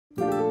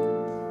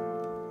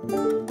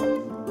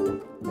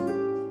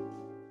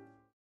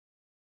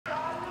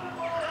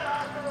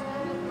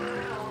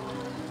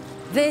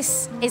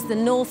This is the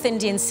North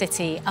Indian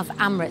city of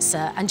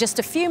Amritsar, and just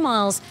a few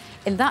miles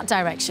in that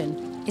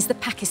direction is the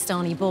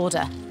Pakistani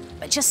border.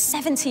 But just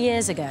 70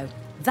 years ago,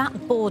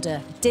 that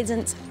border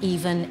didn't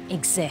even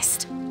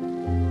exist.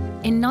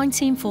 In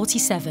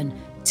 1947,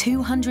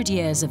 200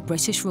 years of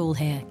British rule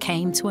here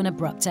came to an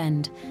abrupt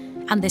end,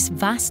 and this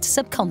vast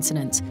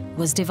subcontinent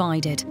was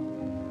divided.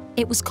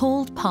 It was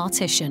called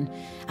Partition,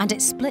 and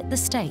it split the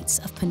states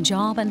of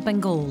Punjab and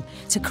Bengal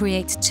to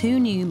create two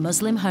new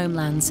Muslim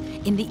homelands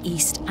in the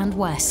east and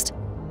west.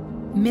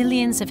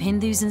 Millions of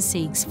Hindus and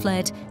Sikhs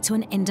fled to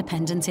an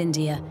independent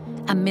India,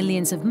 and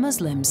millions of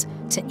Muslims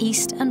to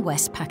East and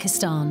West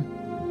Pakistan.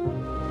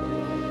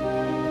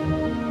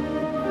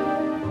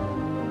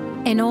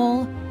 In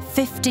all,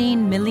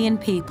 15 million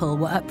people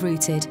were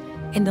uprooted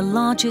in the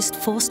largest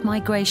forced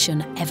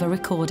migration ever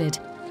recorded.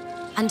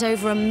 And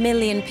over 1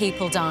 million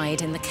people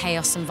died in the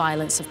chaos and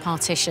violence of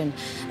partition,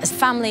 as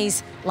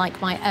families like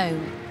my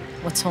own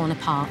were torn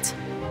apart.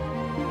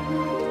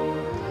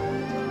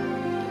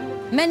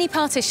 Many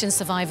partition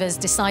survivors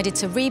decided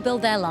to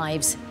rebuild their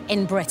lives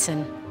in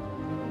Britain.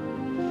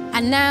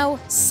 And now,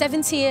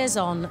 70 years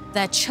on,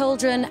 their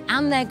children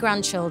and their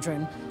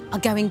grandchildren are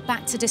going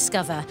back to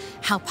discover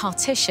how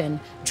partition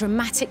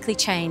dramatically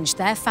changed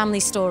their family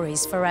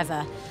stories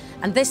forever.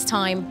 And this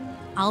time,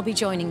 I'll be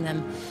joining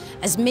them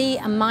as me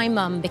and my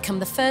mum become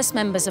the first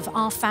members of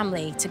our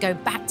family to go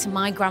back to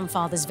my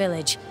grandfather's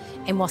village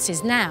in what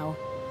is now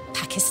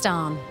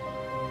Pakistan.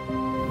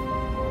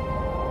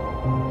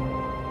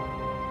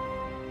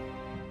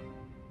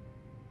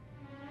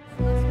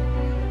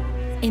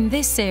 In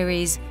this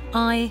series,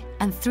 I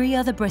and 3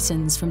 other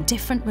Britons from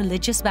different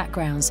religious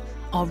backgrounds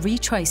are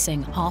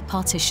retracing our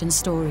partition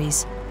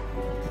stories.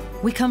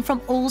 We come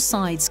from all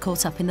sides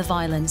caught up in the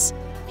violence: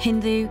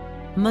 Hindu,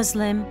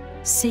 Muslim,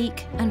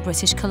 Sikh and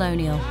British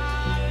colonial.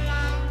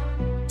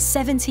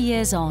 70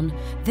 years on,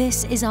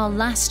 this is our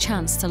last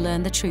chance to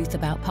learn the truth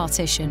about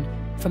partition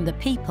from the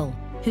people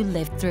who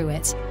lived through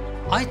it.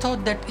 I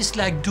thought that it's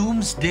like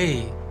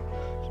doomsday.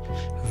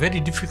 Very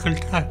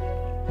difficult time.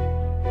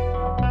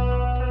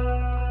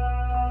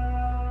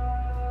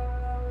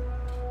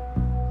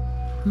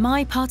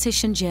 My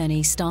partition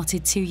journey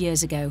started 2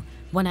 years ago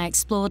when I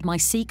explored my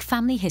Sikh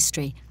family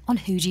history on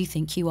Who Do You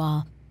Think You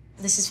Are?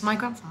 This is my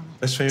grandfather.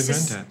 That's for your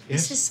granddad,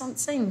 yes. This is Sant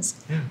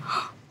Singh's. Yeah.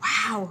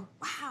 Wow,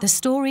 wow. The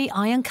story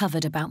I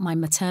uncovered about my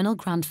maternal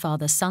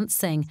grandfather, Sant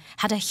Singh,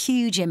 had a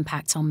huge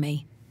impact on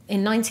me.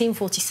 In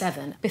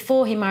 1947,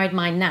 before he married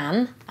my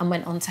nan and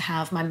went on to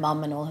have my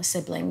mum and all her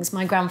siblings,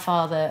 my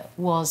grandfather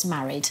was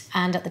married.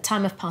 And at the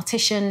time of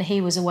partition,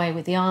 he was away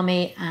with the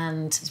army,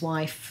 and his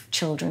wife,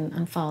 children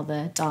and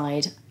father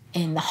died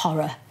in the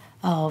horror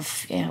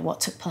of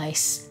what took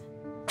place.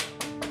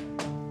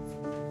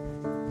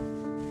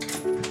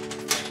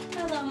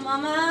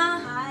 Mama.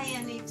 Hi,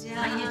 Anita.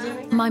 How you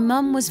doing? My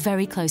mum was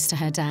very close to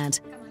her dad,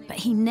 but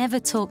he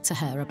never talked to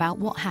her about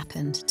what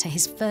happened to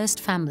his first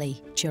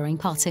family during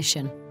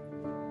partition.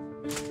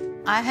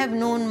 I have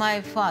known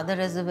my father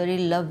as a very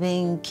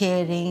loving,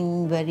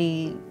 caring,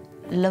 very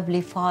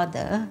lovely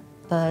father,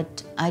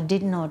 but I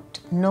did not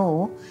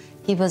know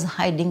he was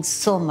hiding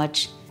so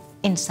much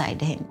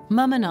inside him.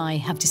 Mum and I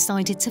have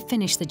decided to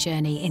finish the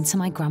journey into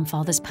my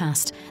grandfather's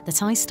past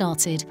that I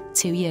started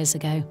 2 years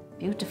ago.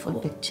 Beautiful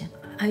picture.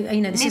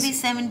 This maybe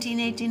 17,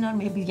 18, or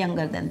maybe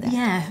younger than that.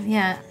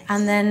 Yeah.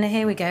 And then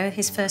here we go,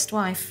 his first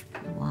wife.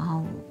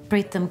 Wow.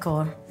 Pritam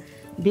Kaur.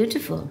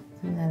 Beautiful.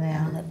 There they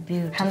are.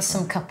 Beautiful.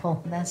 Handsome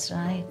couple. That's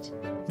right.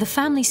 The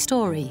family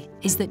story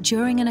is that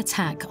during an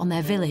attack on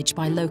their village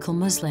by local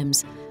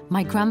Muslims,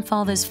 my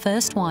grandfather's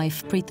first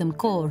wife, Pritam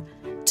Kaur,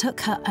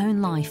 took her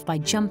own life by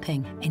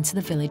jumping into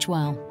the village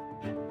well.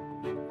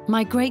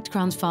 My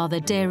great-grandfather,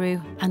 Deru,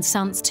 and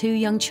Sant's 2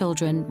 young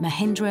children,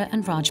 Mahindra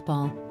and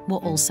Rajpal, were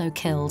also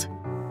killed.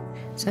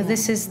 So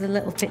this is the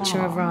little picture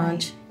of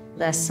Raj,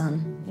 their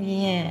son.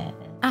 Yeah.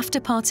 After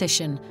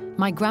partition,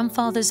 my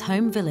grandfather's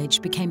home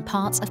village became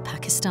part of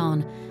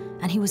Pakistan,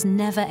 and he was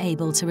never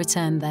able to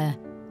return there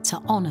to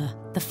honour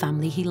the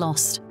family he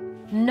lost.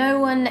 No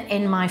one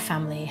in my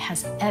family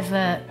has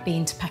ever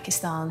been to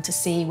Pakistan to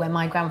see where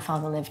my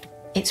grandfather lived.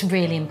 It's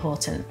really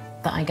important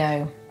that I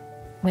go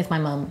with my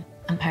mum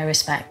and pay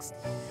respects.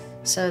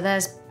 So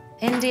there's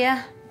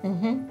India,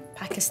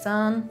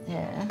 Pakistan,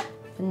 Yeah.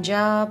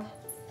 Punjab,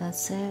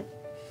 That's it.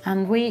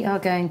 and we are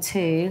going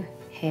to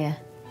here,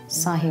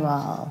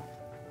 Sahiwal.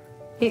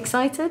 You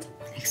excited?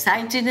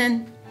 Excited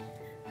and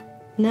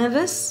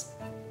Nervous?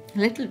 a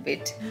little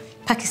bit.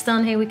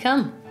 Pakistan, here we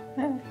come.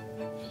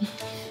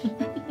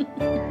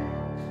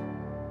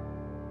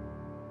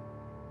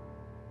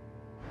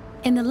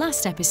 In the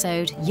last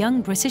episode,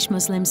 young British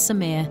Muslim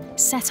Samir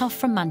set off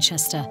from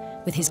Manchester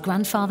with his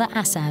grandfather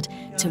Asad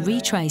to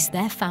retrace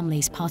their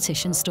family's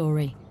partition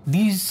story.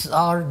 These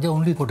are the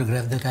only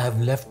photographs that I have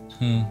left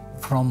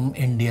from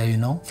India,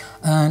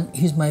 And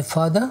he's my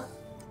father.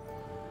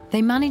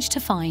 They managed to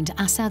find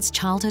Asad's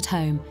childhood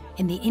home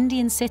in the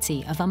Indian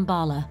city of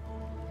Ambala.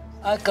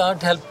 I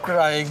can't help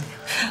crying.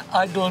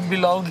 I don't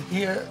belong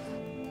here.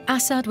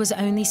 Asad was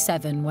only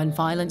 7 when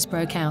violence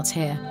broke out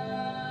here,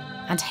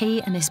 and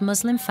he and his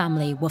Muslim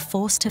family were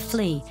forced to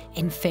flee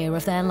in fear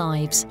of their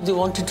lives. They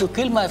wanted to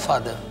kill my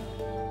father.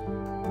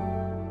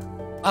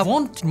 I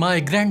want my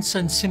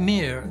grandson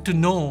Samir to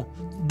know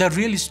the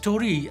real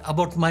story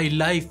about my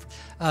life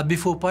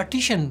before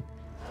partition.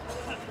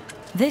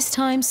 This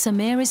time,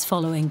 Samir is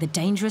following the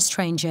dangerous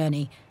train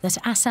journey that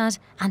Asad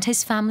and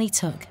his family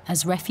took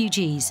as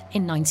refugees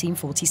in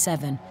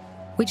 1947,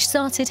 which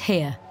started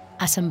here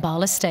at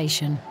Ambala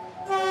station.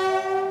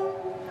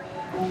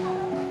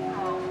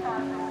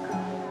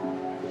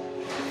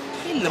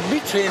 ये लंबी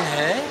train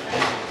है.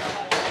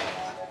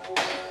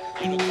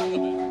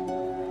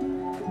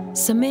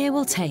 Samir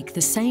will take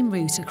the same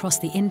route across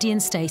the Indian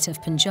state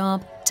of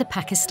Punjab to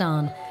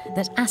Pakistan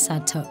that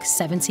Asad took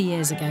 70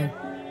 years ago.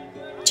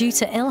 Due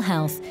to ill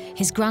health,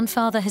 his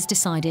grandfather has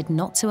decided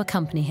not to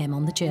accompany him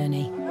on the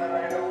journey.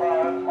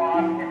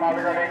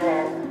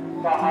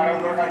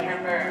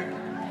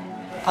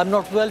 I'm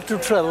not well to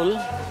travel,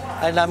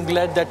 and I'm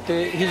glad that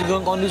he's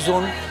going on his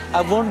own.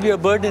 I won't be a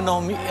burden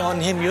on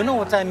him, you know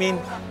what I mean?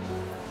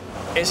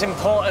 It's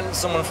important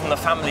someone from the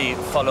family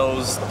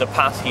follows the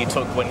path he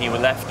took when he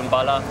left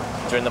Ambala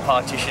during the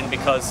partition,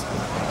 because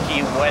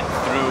he went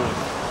through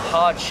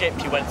hardship,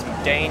 he went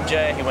through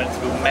danger, he went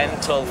through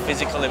mental,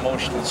 physical,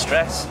 emotional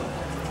stress.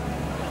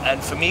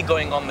 And for me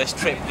going on this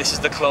trip, this is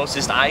the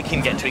closest I can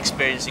get to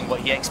experiencing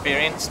what he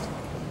experienced.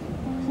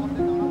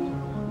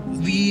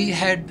 We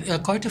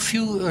had quite a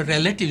few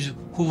relatives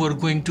who were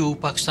going to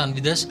Pakistan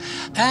with us,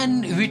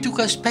 and we took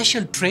a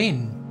special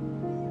train.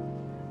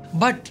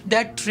 But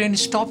that train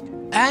stopped,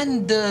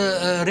 and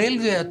the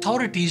railway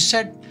authorities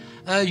said,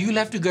 you'll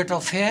have to get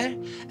off here,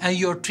 and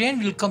your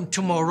train will come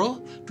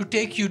tomorrow to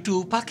take you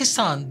to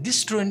Pakistan.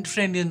 This train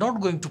is not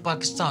going to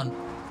Pakistan.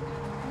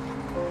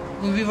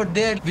 We were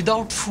there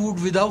without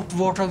food, without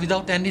water,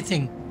 without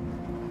anything.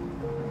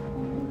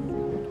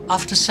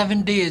 After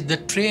 7 days, the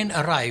train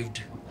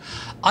arrived.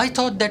 I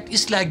thought that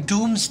it's like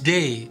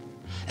doomsday.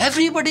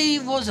 Everybody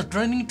was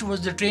running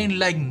towards the train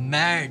like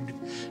mad,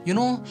 you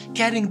know,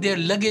 carrying their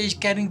luggage,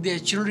 carrying their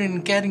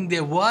children, carrying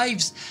their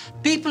wives.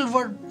 People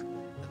were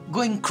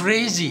going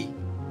crazy.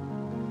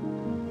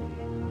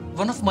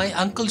 One of my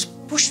uncles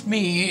pushed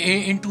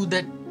me into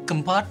that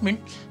compartment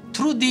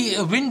through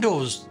the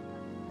windows.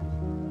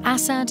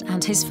 Asad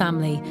and his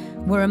family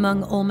were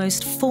among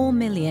almost 4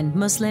 million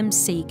Muslim,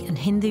 Sikh and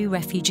Hindu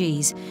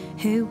refugees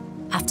who,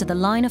 after the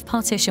line of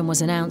partition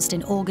was announced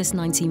in August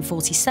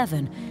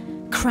 1947,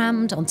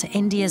 crammed onto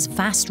India's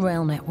vast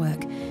rail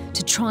network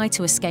to try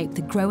to escape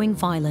the growing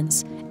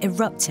violence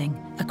erupting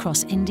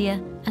across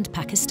India and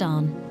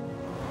Pakistan.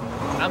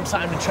 I'm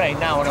sat in the train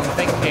now and I'm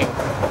thinking,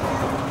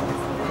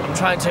 I'm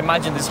trying to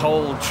imagine this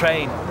whole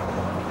train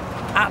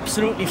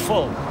absolutely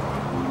full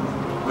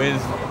with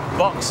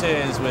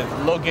boxes, with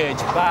luggage,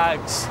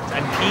 bags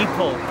and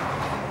people.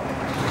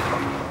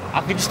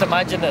 I can just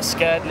imagine a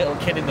scared little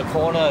kid in the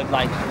corner,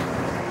 like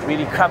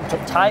really cramped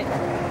up tight.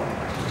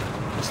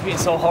 It's been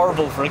so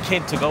horrible for a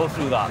kid to go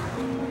through that.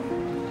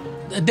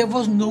 There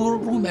was no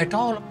room at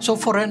all. So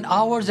for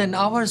hours and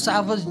hours, I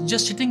was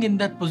just sitting in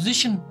that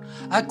position.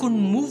 I couldn't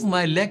move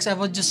my legs. I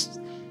was just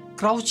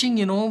crouching,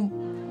 you know.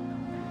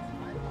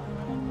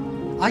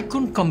 I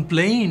couldn't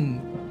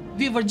complain.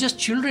 We were just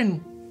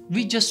children.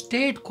 We just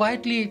stayed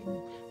quietly,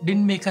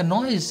 didn't make a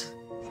noise.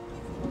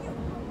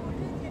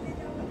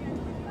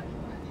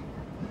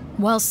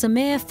 While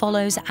Samir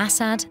follows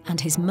Asad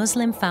and his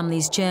Muslim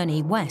family's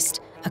journey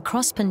west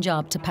across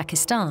Punjab to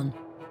Pakistan,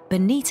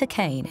 Anita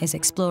Kane is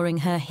exploring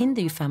her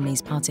Hindu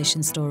family's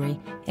partition story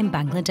in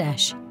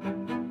Bangladesh.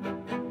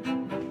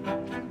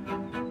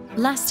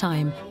 Last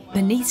time,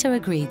 Anita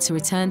agreed to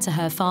return to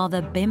her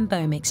father Bim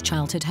Bomik's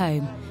childhood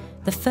home,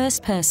 the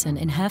first person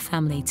in her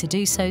family to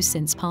do so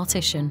since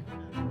partition.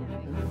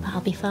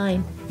 I'll be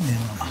fine. Yeah.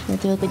 I'll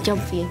do a good job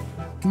for you.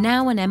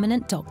 Now an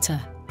eminent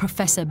doctor,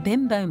 Professor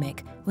Bim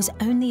Bomik was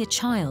only a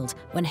child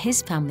when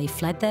his family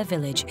fled their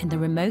village in the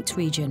remote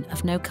region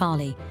of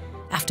Noakhali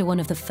after one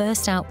of the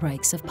first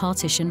outbreaks of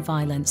partition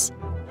violence.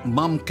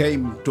 Mom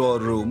came to our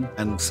room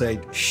and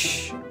said,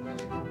 "Shh,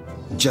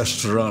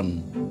 just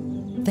run."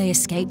 They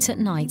escaped at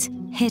night,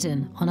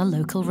 hidden on a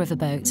local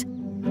riverboat.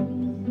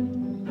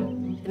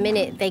 The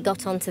minute they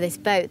got onto this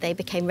boat, they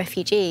became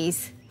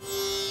refugees.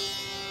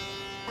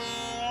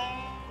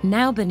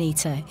 Now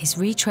Anita is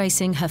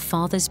retracing her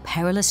father's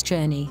perilous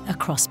journey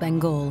across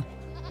Bengal.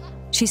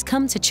 She's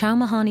come to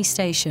Chowmahani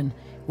station,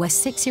 where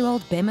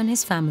 6-year-old Bim and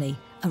his family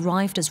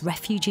arrived as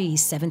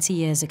refugees 70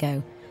 years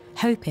ago,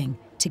 hoping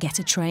to get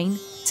a train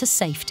to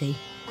safety.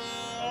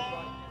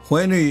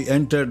 When we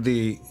entered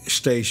the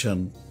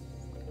station,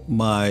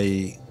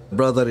 my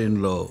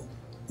brother-in-law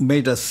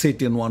made us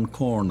sit in one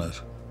corner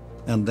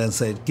and then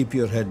said, "Keep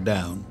your head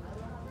down."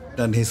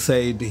 Then he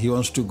said he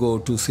wants to go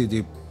to see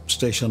the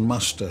station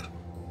master.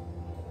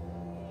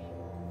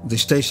 The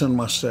station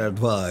master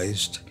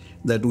advised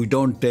that we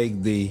don't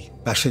take the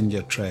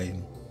passenger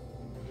train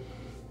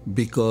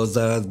because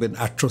there have been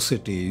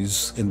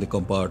atrocities in the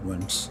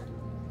compartments.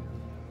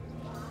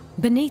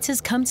 Benita's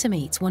come to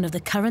meet one of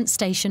the current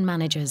station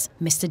managers,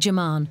 Mr.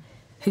 Jaman,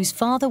 whose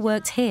father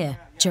worked here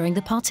during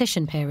the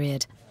partition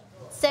period.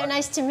 So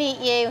nice to meet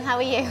you. How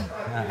are you?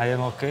 I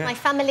am okay. My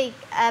family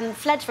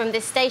fled from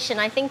this station,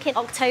 I think, in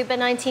October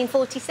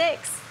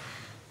 1946.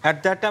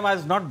 At that time, I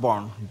was not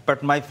born,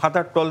 but my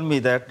father told me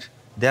that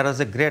there was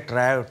a great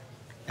riot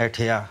at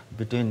here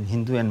between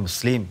Hindu and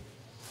Muslim.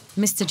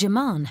 Mr.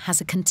 Jaman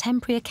has a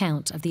contemporary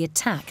account of the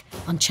attack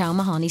on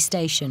Chowmahani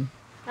station.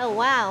 Oh,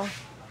 wow.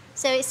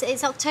 So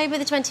it's October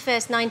the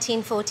 21st,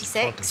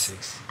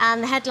 1946.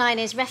 And the headline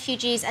is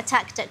Refugees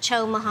Attacked at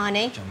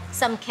Chowmahani,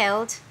 some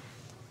killed.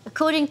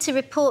 According to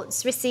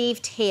reports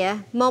received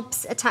here,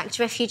 mobs attacked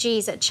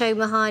refugees at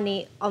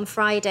Chowmahani on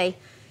Friday,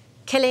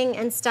 killing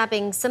and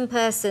stabbing some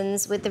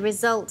persons with the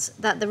result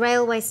that the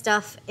railway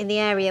staff in the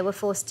area were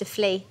forced to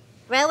flee.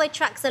 Railway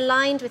tracks are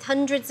lined with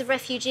hundreds of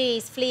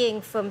refugees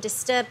fleeing from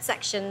disturbed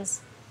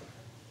sections.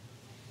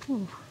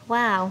 Ooh,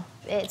 wow,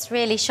 it's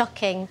really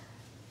shocking.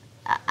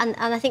 And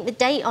I think the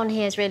date on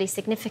here is really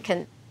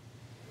significant.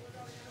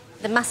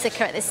 The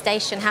massacre at this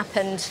station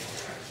happened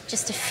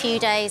just a few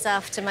days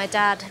after my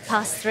dad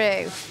passed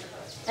through.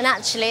 And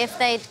actually, if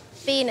they'd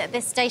been at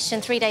this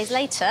station 3 days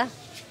later,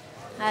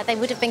 they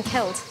would have been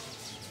killed.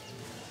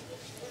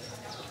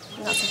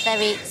 And that's a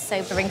very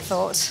sobering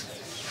thought.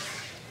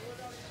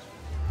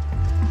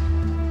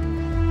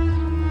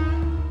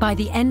 By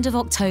the end of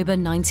October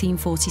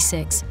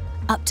 1946,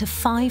 up to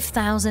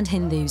 5,000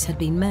 Hindus had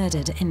been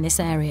murdered in this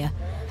area,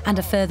 and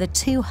a further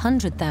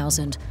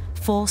 200,000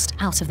 forced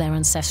out of their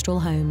ancestral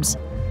homes.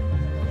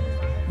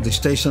 The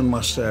station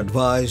master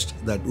advised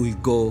that we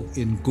go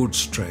in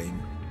goods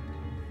train.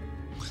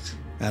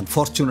 And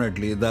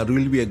fortunately, there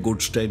will be a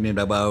goods train in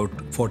about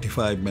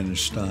 45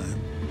 minutes'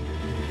 time.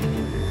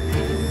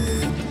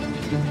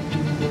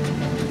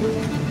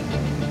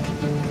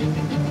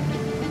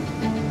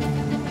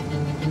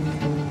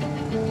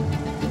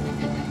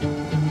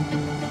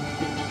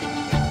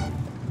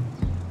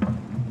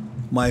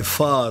 My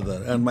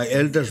father and my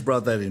eldest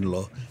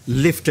brother-in-law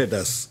lifted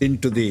us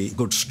into the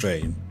goods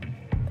train.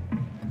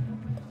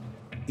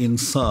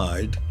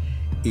 Inside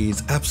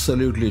is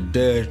absolutely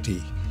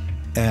dirty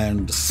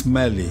and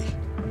smelly.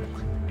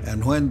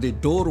 And when the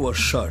door was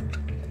shut,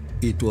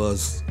 it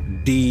was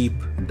deep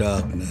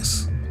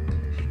darkness.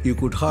 You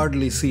could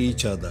hardly see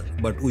each other,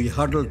 but we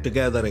huddled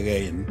together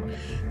again,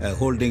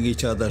 holding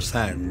each other's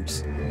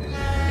hands.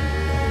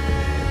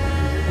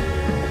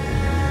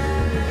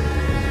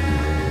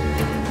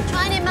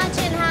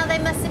 Imagine how they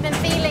must have been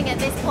feeling at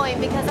this point,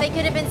 because they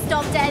could have been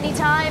stopped at any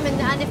time,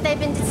 and if they'd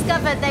been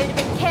discovered, they would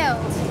have been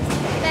killed.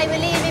 They were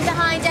leaving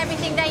behind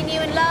everything they knew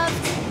and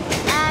loved,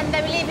 and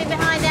they were leaving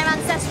behind their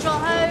ancestral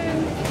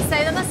home. So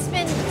there must have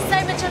been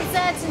so much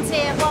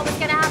uncertainty of what was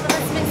going to happen. It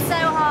must have been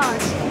so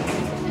hard.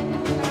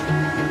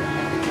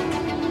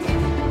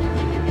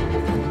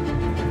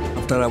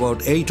 After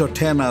about 8 or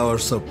 10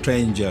 hours of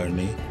train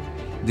journey,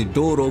 the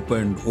door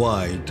opened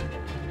wide,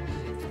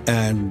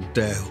 and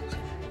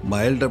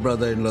my elder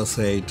brother-in-law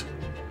said,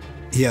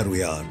 "Here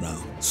we are now,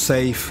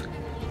 safe,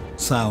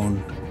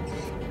 sound,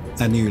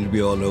 and you will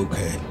be all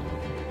okay."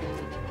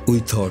 We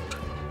thought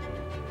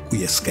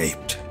we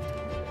escaped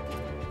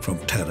from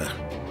terror.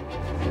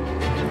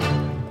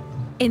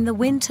 In the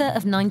winter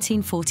of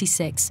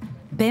 1946,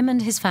 Bim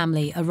and his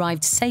family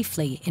arrived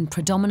safely in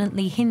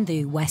predominantly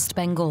Hindu West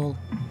Bengal.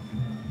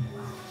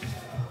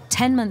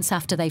 10 months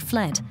after they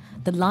fled,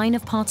 the line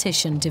of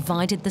partition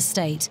divided the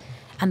state,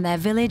 and their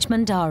village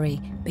Mandari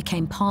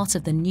became part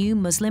of the new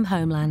Muslim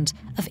homeland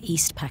of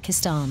East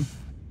Pakistan.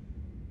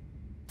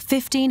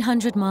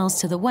 1,500 miles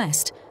to the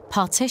west,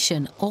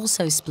 partition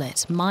also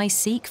split my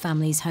Sikh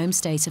family's home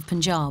state of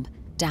Punjab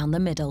down the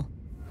middle.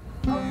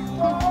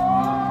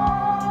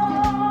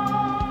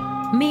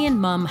 Me and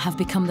Mum have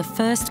become the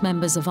first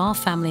members of our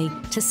family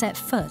to set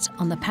foot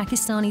on the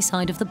Pakistani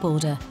side of the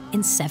border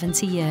in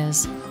 70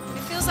 years.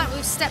 It feels like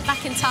we've stepped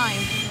back in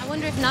time. I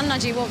wonder if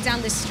Nanaji walked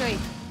down this street.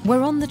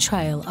 We're on the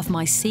trail of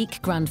my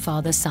Sikh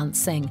grandfather Sant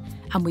Singh,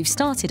 and we've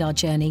started our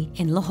journey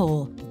in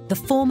Lahore, the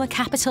former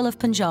capital of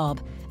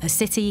Punjab, a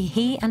city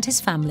he and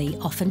his family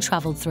often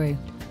travelled through.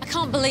 I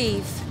can't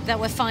believe that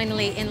we're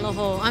finally in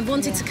Lahore. I've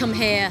wanted to come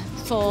here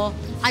for,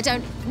 I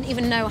don't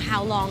even know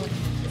how long.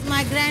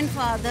 My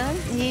grandfather,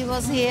 he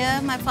was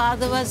here, my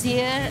father was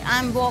here.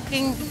 I'm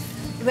walking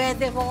where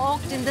they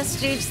walked, in the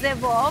streets they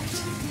walked.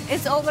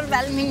 It's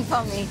overwhelming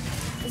for me.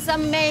 It's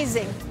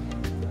amazing.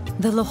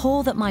 The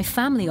Lahore that my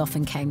family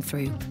often came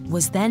through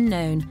was then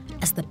known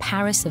as the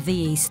Paris of the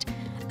East,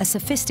 a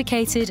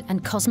sophisticated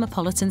and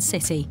cosmopolitan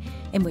city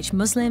in which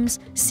Muslims,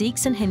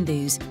 Sikhs and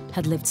Hindus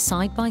had lived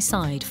side by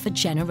side for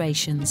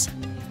generations.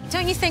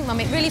 Don't you think, Mum,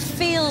 it really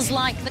feels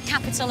like the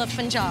capital of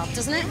Punjab,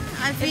 doesn't it?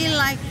 I feel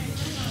like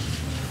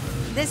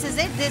this is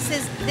it.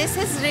 This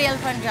is real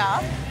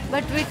Punjab,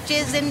 but which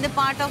is in the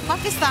part of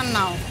Pakistan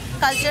now.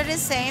 Culture is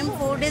same,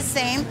 food is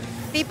same.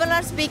 People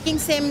are speaking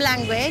same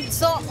language.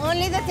 So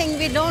only the thing,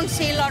 we don't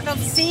see a lot of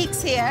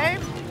Sikhs here.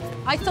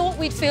 I thought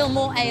we'd feel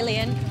more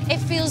alien. It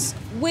feels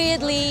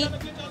weirdly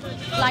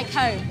like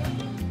home.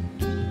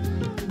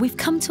 We've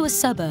come to a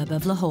suburb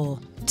of Lahore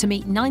to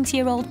meet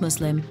 90-year-old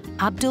Muslim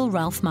Abdul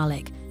Rauf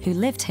Malik, who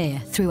lived here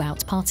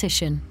throughout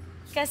partition.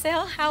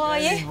 How are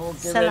you?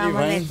 Salam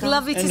alaikum.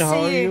 Lovely to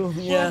see you.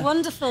 Yeah. Oh,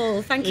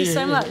 wonderful. Thank you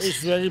so much.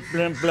 It's very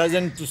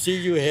pleasant to see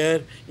you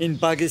here in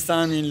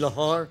Pakistan, in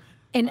Lahore.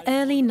 In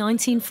early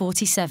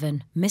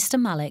 1947,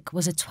 Mr. Malik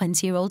was a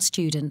 20-year-old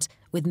student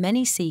with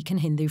many Sikh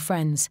and Hindu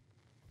friends.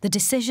 The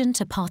decision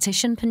to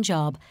partition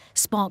Punjab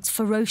sparked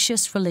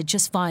ferocious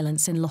religious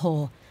violence in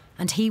Lahore,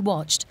 and he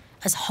watched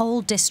as whole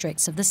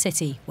districts of the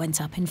city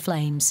went up in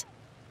flames.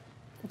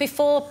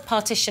 Before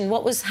partition,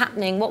 what was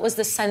happening? What was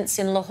the sense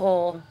in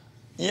Lahore?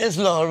 Yes,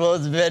 Lahore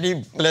was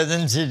very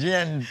pleasant city,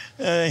 and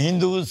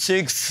Hindus,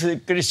 Sikhs,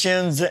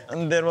 Christians,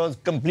 and there was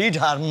complete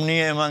harmony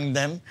among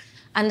them.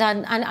 And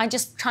I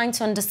just trying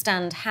to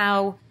understand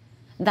how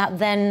that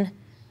then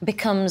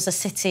becomes a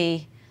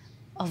city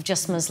of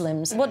just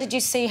Muslims. What did you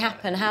see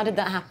happen? How did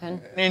that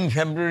happen? In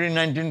February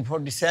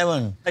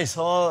 1947, I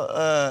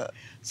saw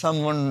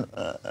someone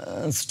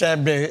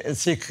stabbed a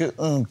Sikh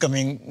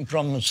coming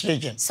from the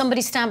station.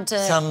 Somebody stabbed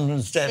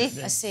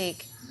a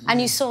Sikh. And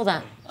you saw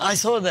that? I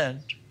saw that.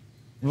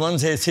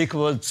 Once a Sikh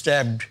was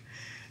stabbed,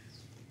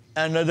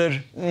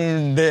 another,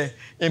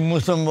 a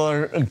Muslim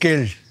was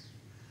killed.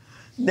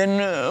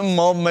 Then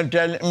mob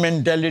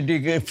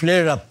mentality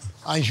flared up.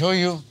 I show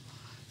you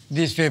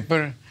this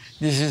paper.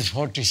 This is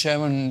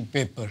 47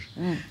 paper.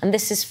 And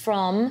this is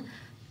from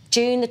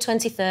June the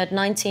 23rd,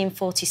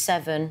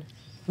 1947.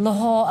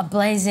 Lahore, a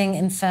blazing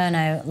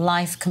inferno,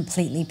 life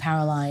completely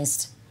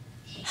paralysed.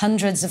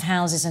 Hundreds of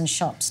houses and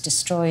shops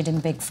destroyed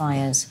in big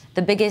fires.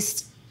 The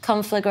biggest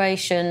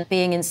conflagration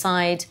being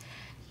inside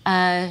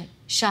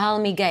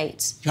Shahalmi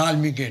Gate.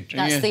 Shahalmi Gate,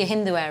 That's yes. the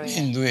Hindu area.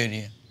 Hindu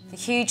area. The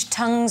huge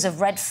tongues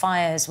of red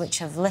fires which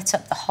have lit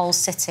up the whole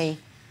city,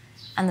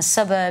 and the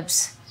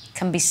suburbs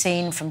can be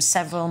seen from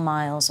several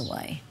miles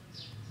away.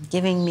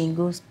 Giving me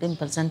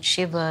goosebumps and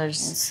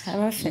shivers. It's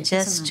horrific,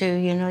 Just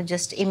isn't it? to,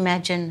 just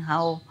imagine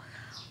how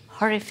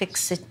horrific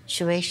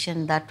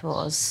situation that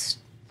was.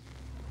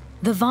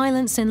 The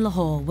violence in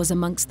Lahore was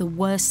amongst the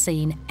worst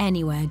seen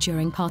anywhere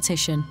during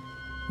partition,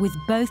 with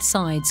both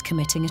sides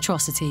committing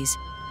atrocities.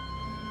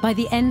 By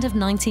the end of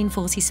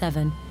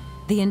 1947,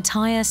 the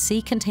entire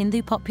Sikh and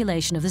Hindu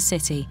population of the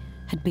city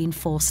had been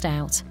forced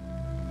out.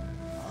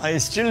 I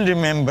still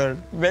remember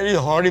very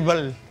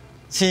horrible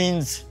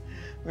scenes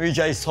which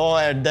I saw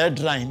at that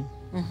time.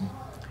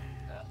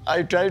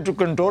 I try to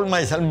control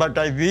myself, but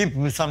I weep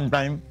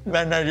sometimes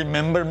when I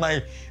remember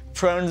my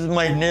friends,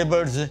 my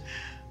neighbors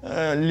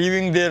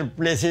leaving their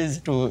places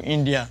to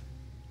India.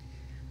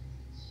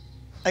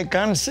 I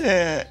can't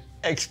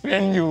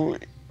explain you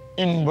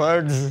in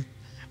words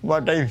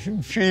what I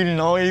feel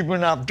now,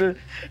 even after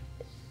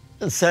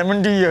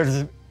 70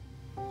 years.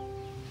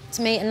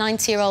 To meet a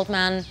 90-year-old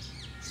man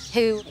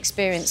who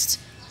experienced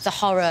the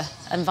horror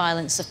and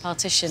violence of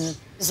partition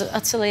is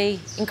utterly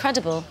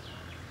incredible.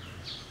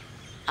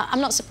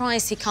 I'm not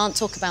surprised he can't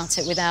talk about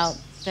it without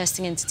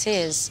bursting into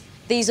tears.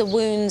 These are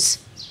wounds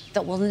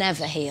that will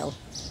never heal.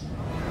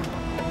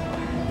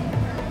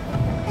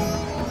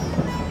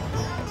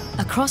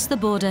 Across the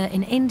border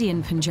in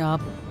Indian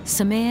Punjab,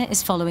 Samir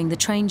is following the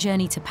train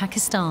journey to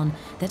Pakistan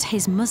that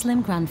his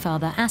Muslim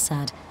grandfather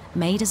Asad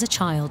made as a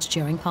child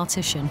during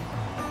partition.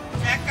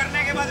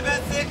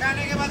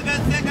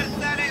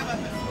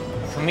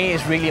 For me,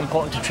 it's really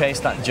important to trace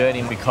that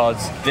journey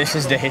because this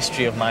is the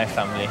history of my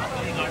family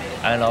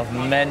and of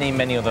many,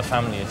 many other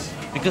families.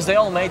 Because they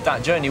all made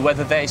that journey,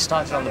 whether they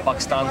started on the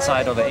Pakistan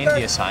side or the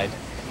India side.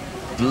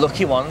 The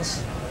lucky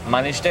ones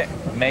managed it,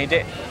 made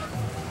it.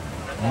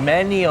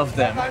 Many of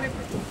them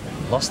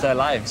lost their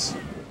lives.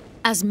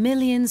 As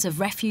millions of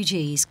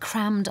refugees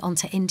crammed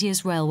onto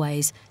India's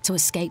railways to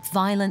escape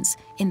violence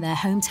in their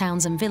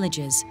hometowns and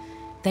villages,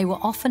 they were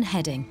often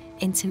heading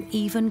into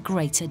even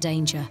greater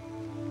danger.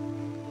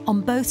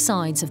 On both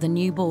sides of the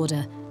new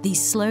border, these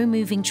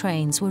slow-moving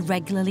trains were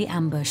regularly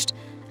ambushed,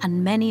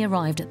 and many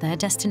arrived at their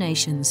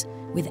destinations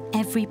with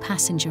every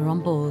passenger on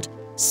board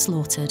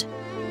slaughtered.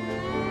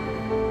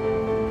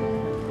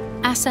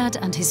 Asad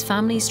and his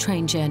family's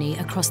train journey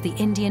across the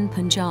Indian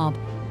Punjab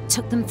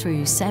took them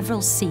through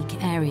several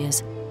Sikh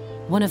areas,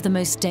 one of the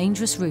most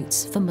dangerous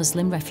routes for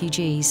Muslim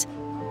refugees.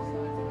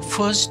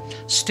 First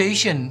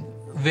station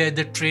where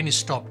the train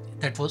stopped,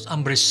 that was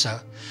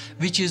Amritsar,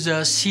 which is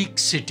a Sikh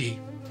city.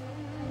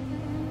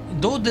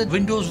 Though the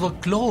windows were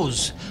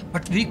closed,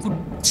 but we could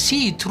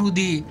see through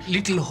the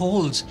little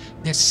holes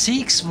that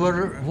Sikhs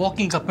were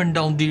walking up and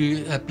down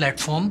the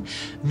platform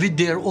with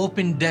their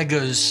open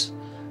daggers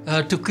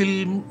to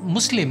kill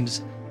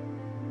Muslims.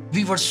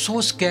 We were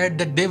so scared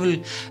that they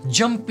will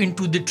jump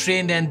into the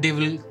train and they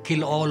will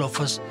kill all of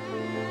us.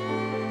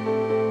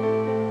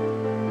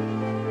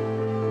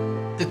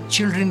 The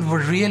children were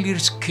really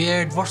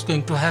scared what's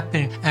going to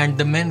happen, and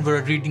the men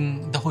were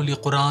reading the Holy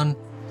Quran.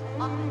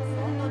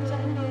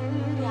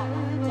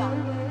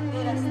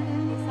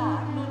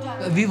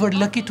 We were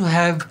lucky to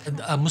have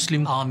a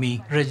Muslim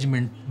army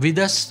regiment with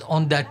us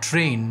on that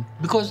train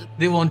because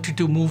they wanted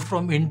to move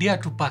from India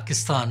to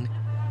Pakistan.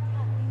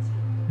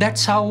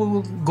 That's how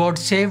God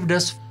saved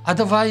us.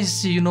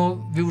 Otherwise, you know,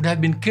 we would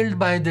have been killed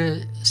by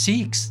the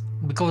Sikhs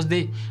because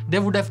they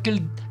would have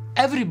killed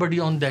everybody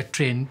on that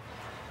train.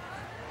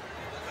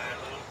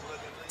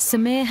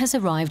 Samir has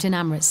arrived in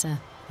Amritsar,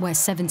 where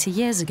 70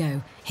 years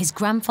ago, his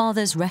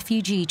grandfather's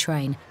refugee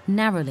train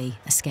narrowly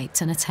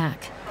escaped an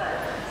attack.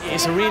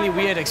 It's a really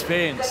weird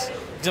experience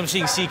because I'm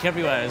seeing Sikh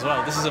everywhere as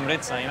well. This is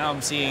Amritsar, you know,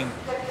 I'm seeing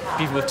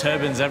people with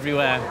turbans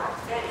everywhere.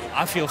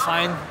 I feel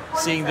fine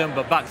seeing them,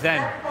 but back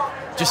then,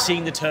 just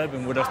seeing the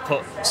turban would have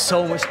put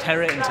so much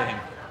terror into him.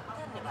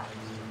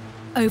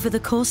 Over the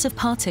course of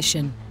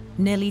partition,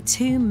 nearly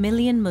 2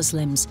 million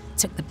Muslims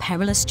took the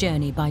perilous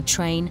journey by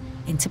train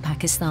into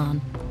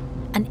Pakistan.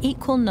 An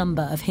equal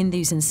number of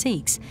Hindus and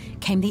Sikhs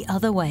came the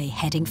other way,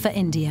 heading for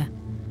India.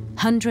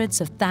 Hundreds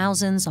of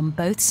thousands on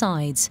both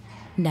sides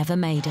never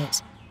made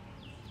it.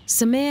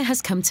 Samir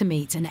has come to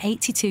meet an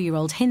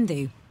 82-year-old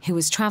Hindu who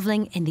was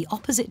travelling in the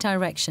opposite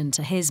direction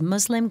to his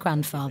Muslim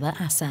grandfather,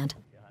 Asad.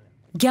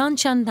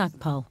 Gyanchand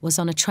Nagpal was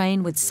on a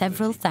train with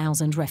several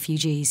thousand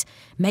refugees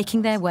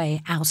making their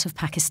way out of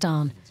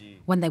Pakistan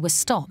when they were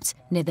stopped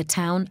near the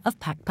town of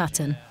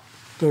Pakpatan.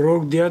 तो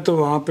रोक दिया तो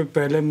वहाँ पे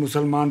पहले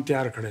मुसलमान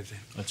तैयार खड़े थे।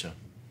 अच्छा।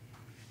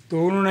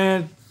 तो उन्होंने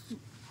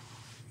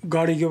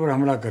गाड़ी के ऊपर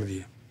हमला कर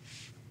दिया,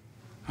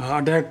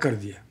 हाँ अटैक कर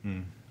दिया।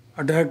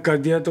 अटैक कर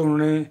दिया तो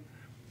उन्होंने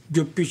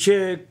जो पीछे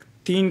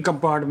 3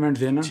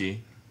 कंपार्टमेंट थे ना,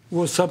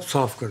 वो सब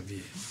साफ कर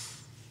दिए।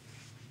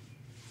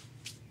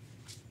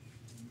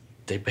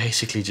 They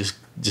basically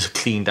just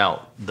cleaned out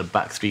the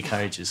back 3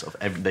 carriages of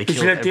every. They killed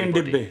पिछले 3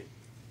 everybody. डिब्बे।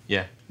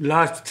 Yeah.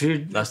 Last 3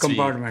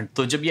 compartment.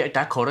 तो जब ये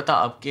अटैक हो रहा था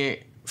आपके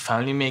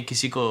फैमिली में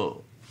किसी को?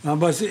 हाँ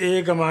बस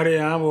एक हमारे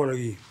यहाँ वो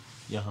लगी।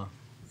 यहाँ।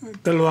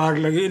 तलवार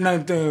लगी ना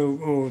तो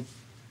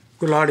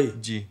कुल्हाड़ी।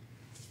 जी।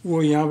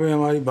 वो यहाँ पे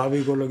हमारी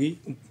भाभी को लगी।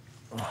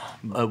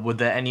 Were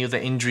there any other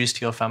injuries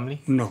to your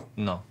family? No.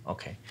 No.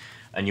 Okay.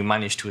 And you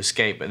managed to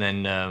escape, and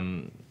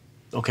then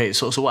okay.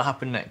 So what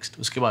happened next?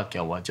 उसके बाद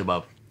क्या हुआ जब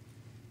आप?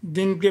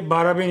 दिन के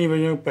 12 भी नहीं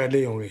बजे पहले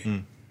ही होंगे।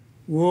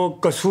 वो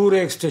कसूर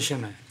एक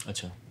स्टेशन है।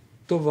 अच्छा।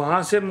 तो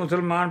वहाँ से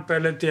मुसलमान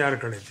पहले तैयार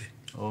खड़े थे।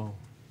 ओह।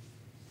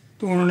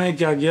 तो उन्होंने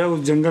क्या किया,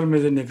 उस जंगल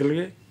में से निकल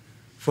के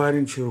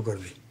फायरिंग शुरू कर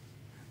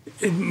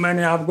दी।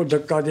 मैंने आपको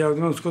धक्का दिया,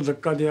 उसने उसको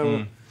धक्का दिया।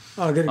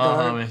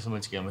 आखिरकार मैं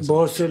समझ गया।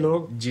 बहुत से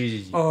लोग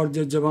जी। और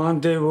जो जवान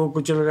थे वो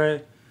कुचल गए।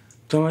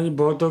 समझ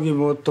बहुतों की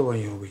मौत तो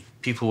वहीं हो गई।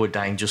 People were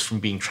dying just from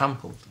being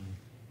trampled.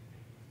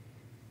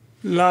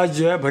 लाश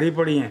जो है भरी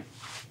पड़ी हैं।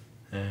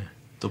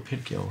 तो फिर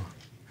क्या हुआ?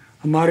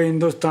 हमारे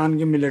हिंदुस्तान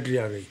की मिलिट्री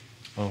आ गई।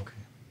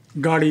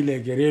 ओके। गाड़ी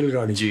लेके,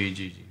 रेलगाड़ी।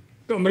 जी।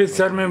 तो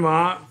अमृतसर में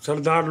वहाँ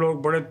सरदार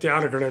लोग बड़े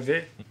तैयार खड़े थे।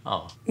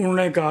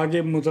 उन्होंने कहा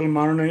कि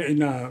मुसलमानों ने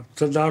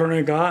सरदारों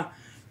ने कहा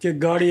कि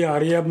गाड़ी आ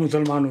रही है अब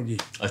मुसलमानों की।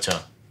 अच्छा।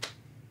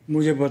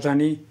 मुझे पता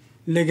नहीं,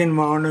 लेकिन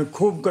वहाँ उन्होंने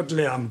खूब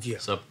कत्लेआम किया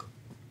सबको।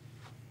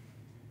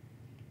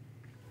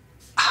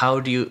 How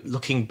do you,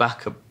 looking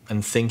back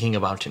and thinking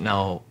about it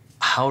now,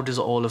 how does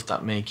all of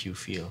that make you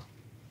feel?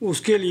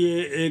 उसके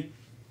लिए एक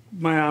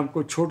मैं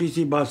आपको छोटी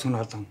सी बात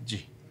सुनाता हूँ।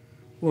 जी।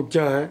 वो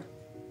क्या है?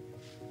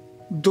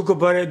 दुख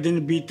भरे दिन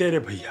बीते रे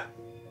भैया,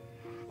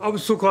 अब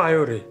सुख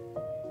आयो रे,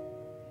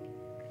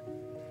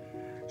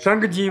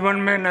 संग जीवन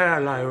में नया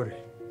लायो रे।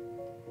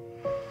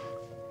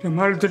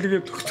 हमारे दिल के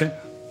दुख थे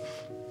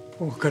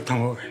वो खत्म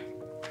हो गए,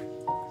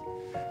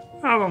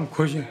 अब हम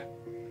खुश हैं।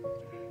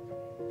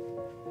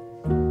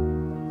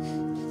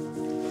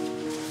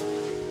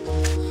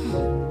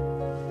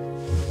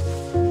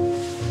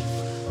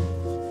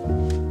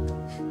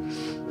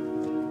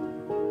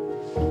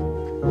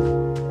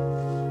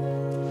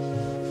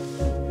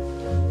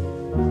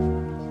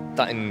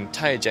 That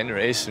entire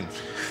generation,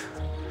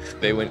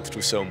 they went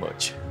through so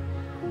much.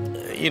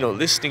 You know,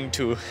 listening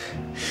to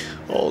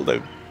all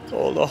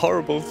the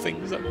horrible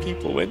things that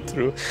people went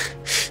through,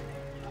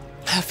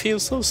 I feel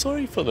so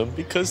sorry for them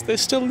because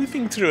they're still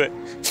living through it.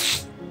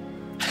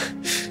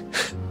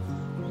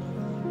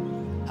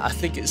 I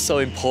think it's so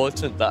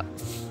important that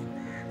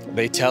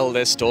they tell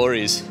their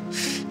stories,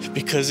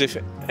 because if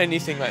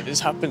anything like this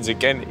happens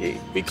again,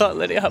 we can't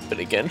let it happen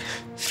again.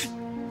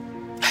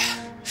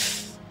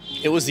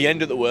 It was the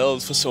end of the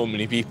world for so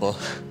many people.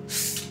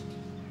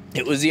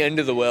 It was the end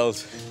of the world.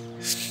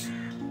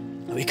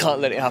 We can't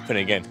let it happen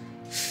again.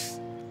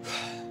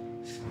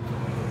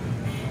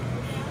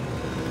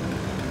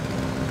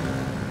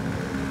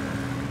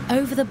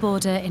 Over the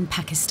border in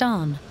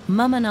Pakistan,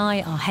 Mum and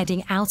I are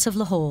heading out of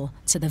Lahore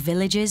to the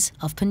villages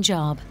of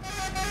Punjab.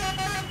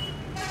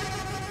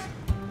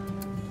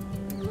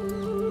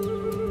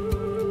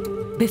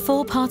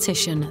 Before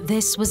partition,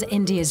 this was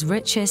India's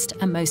richest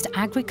and most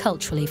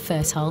agriculturally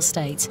fertile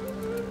state.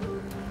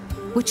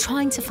 We're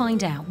trying to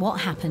find out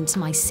what happened to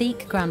my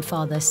Sikh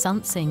grandfather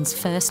Sant Singh's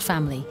first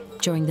family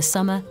during the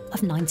summer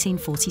of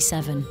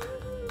 1947.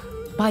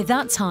 By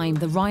that time,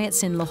 the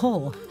riots in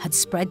Lahore had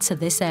spread to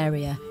this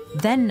area,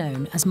 then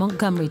known as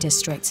Montgomery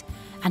District,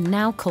 and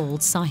now called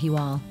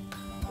Sahiwal.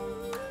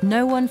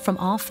 No one from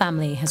our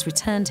family has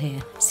returned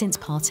here since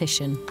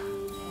partition.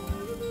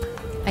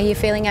 Are you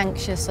feeling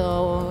anxious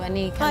or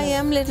any kind I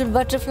am little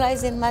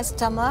butterflies in my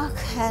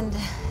stomach, and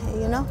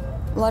you know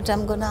what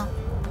I'm gonna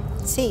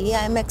see.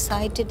 I'm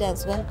excited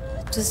as well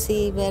to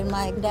see where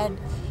my dad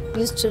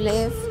used to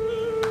live.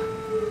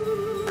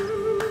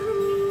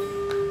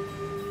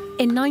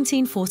 In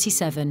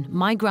 1947,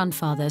 my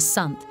grandfather,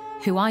 Sant,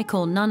 who I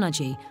call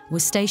Nanaji,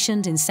 was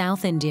stationed in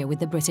South India with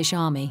the British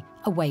Army,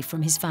 away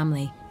from his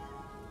family.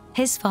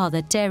 His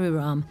father,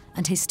 Deruram,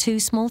 and his two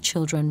small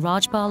children,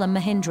 Rajpal and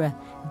Mahindra,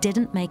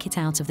 didn't make it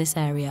out of this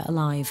area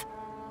alive.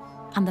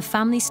 And the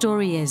family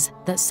story is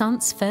that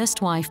Sant's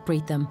first wife,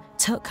 Preetham,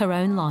 took her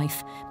own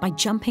life by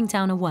jumping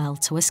down a well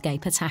to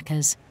escape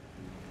attackers.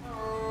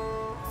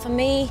 For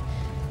me,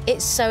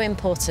 it's so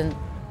important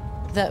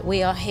that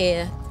we are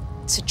here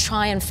to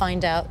try and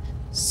find out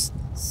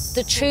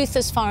the truth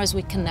as far as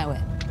we can know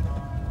it.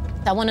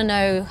 I want to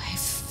know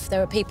if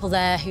there are people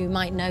there who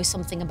might know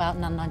something about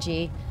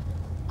Nanaji.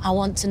 I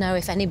want to know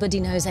if anybody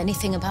knows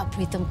anything about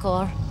Preetham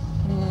Kaur.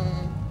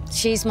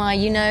 She's my,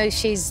 you know,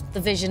 she's the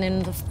vision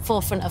in the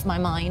forefront of my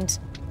mind.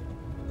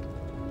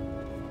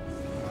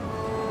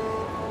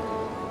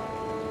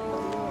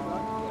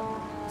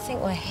 I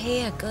think we're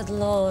here, good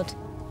Lord.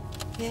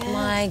 Yeah.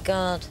 My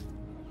God.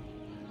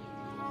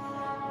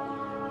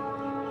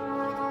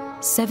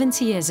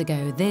 70 years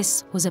ago,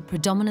 this was a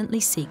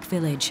predominantly Sikh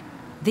village.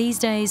 These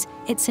days,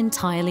 it's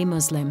entirely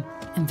Muslim,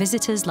 and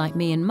visitors like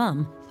me and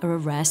Mum are a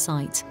rare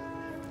sight.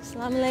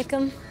 Assalamu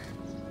alaikum.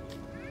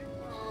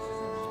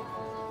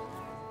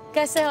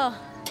 कैसे हो?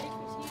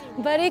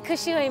 बड़ी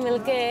खुशी हुई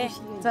मिलके।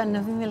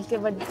 ਤੁਹਾਨੂੰ ਵੀ ਮਿਲ ਕੇ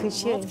ਬੜੀ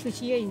ਖੁਸ਼ੀ ਹੋਈ।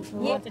 खुशी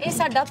हुई। ये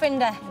साडा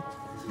पिंड है।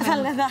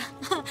 लगा।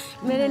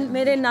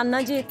 मेरे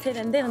नाना जी इत्थे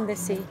रहंदे हुंदे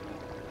सी।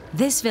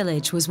 This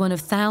village was one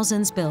of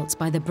thousands built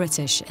by the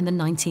British in the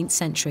 19th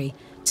century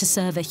to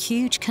serve a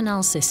huge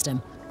canal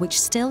system which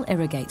still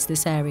irrigates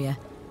this area.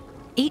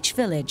 Each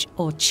village,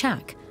 or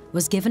chak,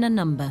 was given a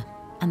number,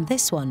 and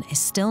this one is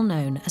still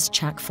known as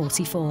Chak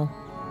 44.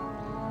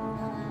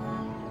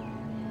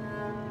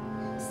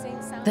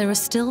 There are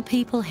still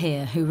people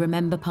here who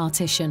remember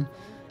partition,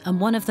 and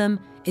one of them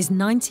is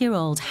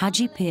 90-year-old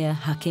Haji Pir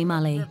Hakim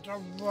Ali.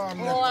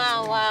 Wow,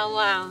 wow,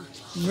 wow.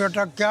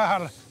 बेटा क्या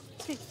हाल?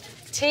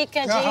 ठीक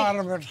है क्या जी। हाल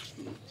है बेटा?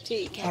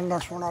 ठीक है। अल्लाह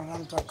सोना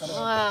राम तक करे।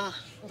 Wow.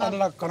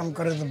 अल्लाह करम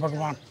करे तो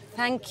भगवान।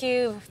 Thank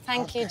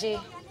you, Ji.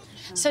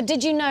 So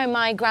did you know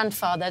my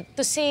grandfather?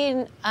 ਤੁਸੀਂ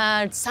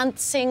ਸੰਤ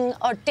ਸਿੰਘ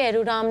और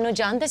टेरू राम ਨੂੰ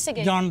ਜਾਣਦੇ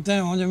ਸੀਗੇ? जानते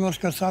हैं मुझे, मैं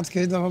उसके साथ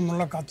कई दफा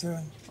मुलाकातें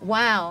हुई।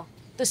 Wow.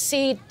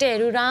 ਤੁਸੀਂ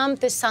टेरू राम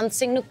ਤੇ ਸੰਤ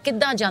ਸਿੰਘ ਨੂੰ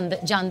ਕਿੱਦਾਂ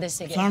ਜਾਣਦੇ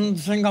ਸੀਗੇ? संत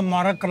सिंह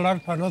हमारा क्लास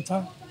फेलो था।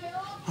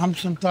 हम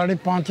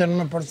 47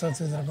 में पढ़ते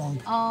थे दरगाह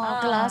में।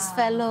 Class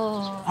fellow.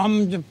 हम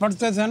जब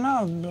पढ़ते थे ना,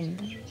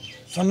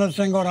 सनत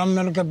सिंह और हम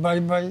मिलकर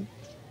भाई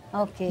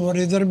ओके। और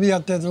इधर भी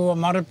आते थे, वो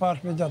हमारे पास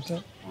भी जाते।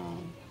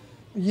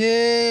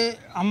 ये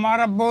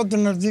हमारा बहुत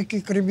नजदीकी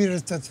करीबी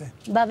रिश्ते थे।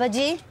 बाबा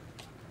जी,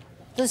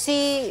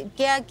 ਤੁਸੀਂ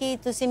ਕਿਹਾ ਕਿ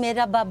ਤੁਸੀਂ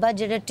ਮੇਰਾ ਬਾਬਾ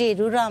ਜਿਹੜਾ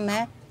ਢੇਰੂ ਰਾਮ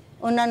ਹੈ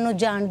ਉਹਨਾਂ ਨੂੰ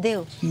ਜਾਣਦੇ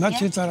ਹੋ? मैं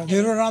अच्छी तरह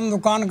हीरो राम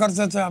दुकान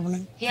करते थे अपने,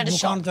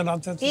 दुकान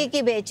चलाते थे।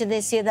 ਕੀ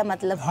ਵੇਚਦੇ ਸੀ ਇਹਦਾ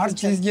ਮਤਲਬ? हर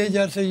चीज ये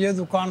जैसे ये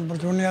दुकान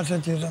परचूनिया से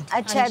चीजें।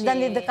 ਅੱਛਾ, ਇਦਾਂ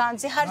ਦੀ ਦੁਕਾਨ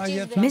ਸੀ ਹਰ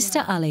ਚੀਜ਼।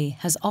 Mr. Ali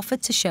has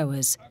offered to show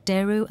us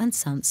Deru and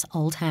Sant's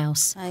old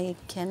house. I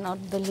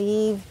cannot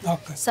believe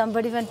Okay.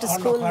 somebody went to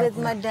school with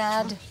my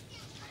dad.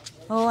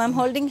 Oh, I'm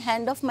holding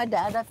hand of my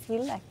dad, I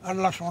feel like.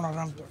 अल्लाह सोना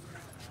राम तक।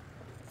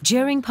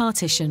 During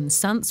partition,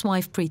 Sant's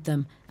wife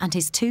Preetham and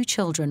his two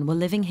children were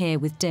living here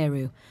with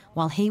Deru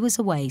while he was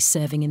away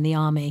serving in the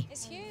army.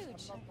 It's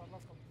huge.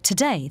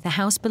 Today, the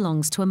house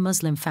belongs to a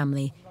Muslim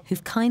family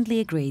who've kindly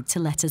agreed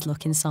to let us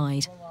look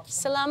inside.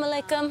 Assalamu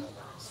alaikum.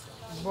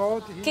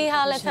 Ki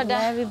haal hai thada?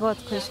 मैं भी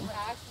बहुत खुश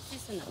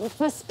हूँ।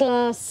 First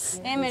class.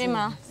 Hey, मेरी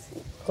माँ.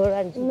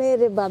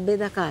 मेरे बाबे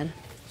ਦਾ ਘਰ।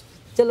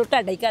 चलो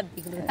ਤੁਹਾਡਾ ਹੀ ਘਰ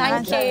ਦਿਖ ਰਿਹਾ।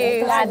 Thank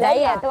you. ਤੁਹਾਡਾ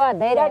ਹੀ ਹੈ,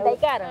 ਤੁਹਾਡਾ ਹੀ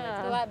ਘਰ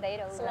ਹੈ। ਤੁਹਾਡਾ ਹੀ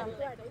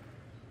ਰਹੂਗਾ।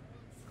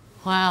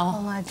 Wow.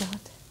 Oh my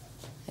God.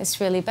 It's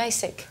really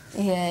basic.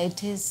 Yeah,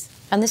 it is.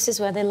 And this is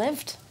where they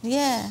lived?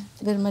 Yeah,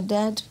 where my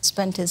dad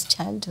spent his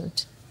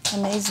childhood.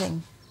 Amazing.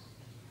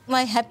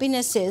 My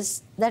happiness is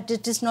that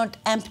it is not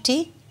empty.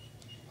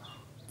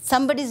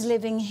 Somebody's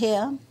living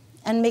here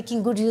and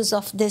making good use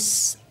of this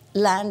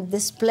land,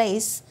 this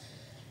place.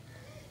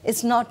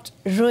 It's not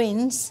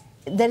ruins.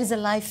 There is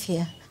a life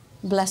here.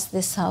 Bless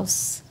this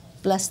house.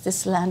 Bless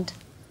this land.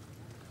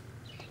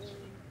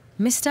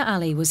 Mr.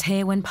 Ali was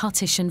here when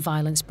partition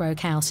violence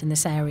broke out in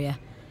this area,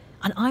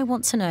 and I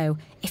want to know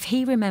if he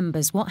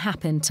remembers what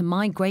happened to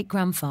my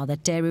great-grandfather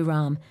Deru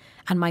Ram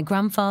and my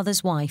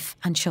grandfather's wife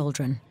and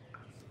children.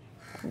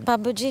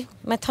 Babuji,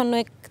 मैं थानू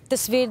एक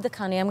तस्वीर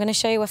दिखानी है. I'm going to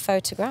show you a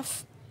photograph.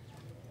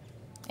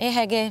 ये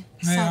हैगे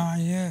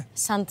ये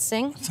संत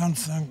सिंह.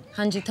 संत सिंह।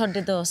 हाँ जी,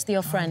 थोड़े दोस्त,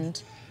 your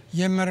friend.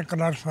 ये मेरे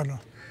class fellow.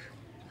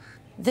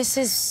 This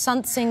is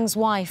Sant Singh's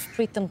wife,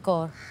 Preetham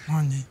Kaur.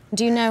 हाँ जी।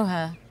 Do you know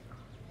her?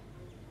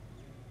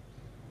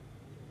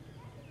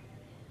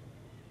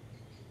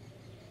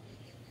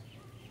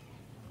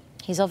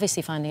 He's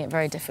obviously finding it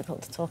very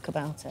difficult to talk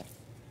about it.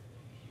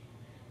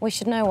 We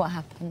should know what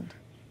happened.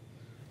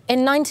 In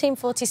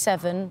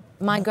 1947,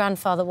 my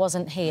grandfather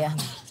wasn't here.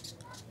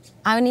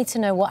 I need to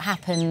know what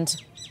happened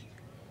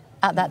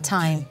at that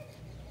time.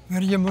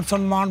 फिर ये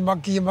मुसलमान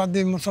बाकी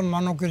आबादी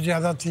मुसलमानों की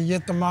ज़्यादा थी ये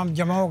तमाम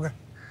जमा हो गए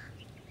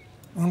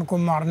उनको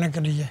मारने के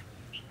लिए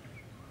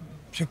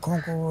सिखों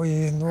को ये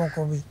हिंदुओं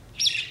को भी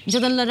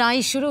ਜਦੋਂ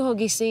ਲੜਾਈ ਸ਼ੁਰੂ ਹੋ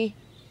ਗਈ ਸੀ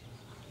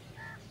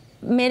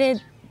ਮੇਰੇ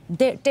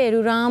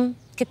ਢੇਰੂ ਰਾਮ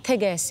ਕਿੱਥੇ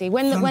ਗਏ ਸੀ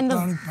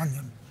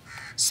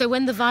So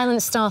when the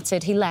violence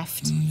started, he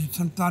left.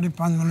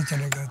 47 में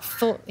चले गए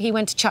He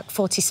went to Chuck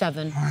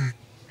 47.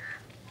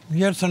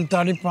 ये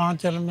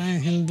 47 में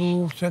हिंदू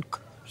सिख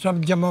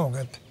सब जमा हो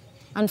गए थे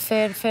And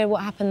फिर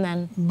what happened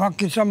then?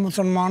 बाकी सब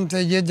मुसलमान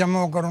थे ये जमा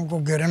होकर उनको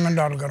घेरे में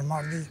डालकर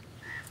मार दिए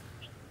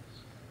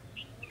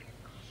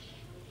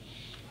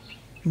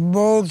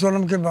बहुत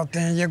जुल्म की बातें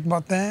हैं ये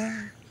बातें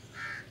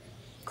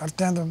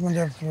करते हैं तो मुझे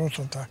अफसोस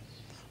होता है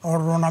और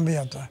रोना भी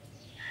आता है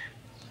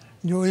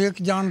जो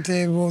एक जान थे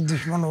वो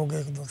दुश्मन हो गए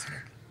एक दूसरे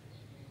के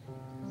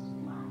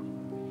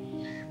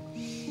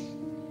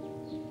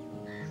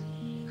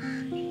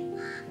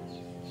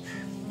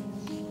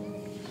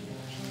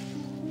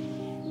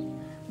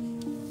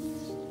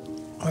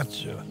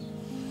अच्छा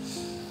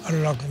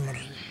अल्लाह की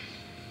मर्जी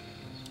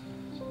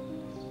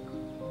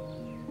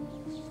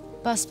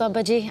बस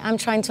बाबा जी, I'm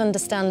trying to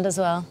understand as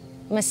well.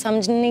 मैं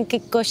समझने की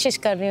कोशिश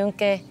कर रही हूँ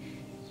कि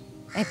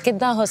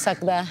कितना हो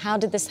सकता है? How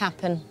did this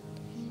happen?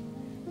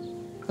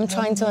 I'm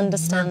trying to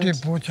understand. बेटी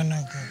पूछने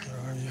के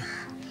ये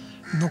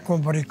दुखों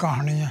भरी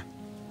कहानी है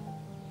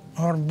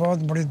और बहुत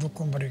बड़ी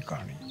दुखों भरी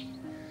कहानी है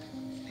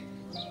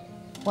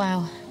Wow.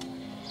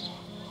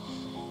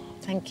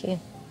 Thank you.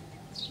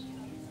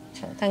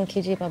 Thank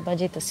you जी बाबा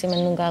जी तुसी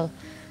मैनू गल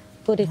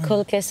पूरी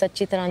खुल के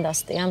सच्ची तरह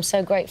दसदी. I'm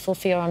so grateful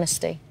for your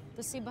honesty.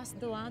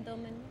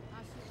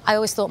 I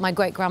always thought my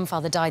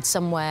great-grandfather died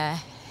somewhere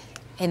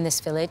in this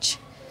village.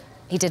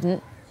 He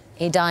didn't.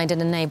 He died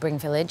in a neighbouring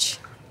village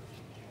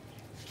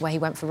where he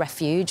went for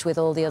refuge with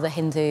all the other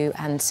Hindu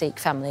and Sikh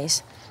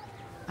families.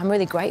 I'm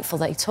really grateful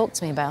that he talked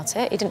to me about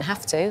it. He didn't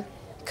have to.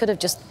 He could have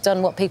just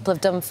done what people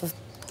have done for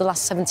the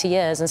last 70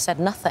 years and said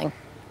nothing.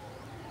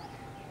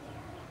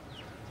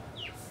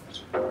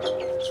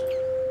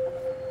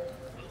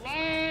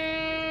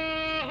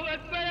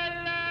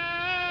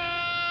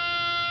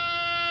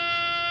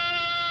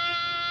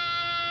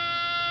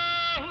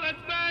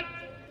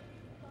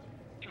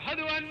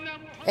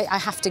 I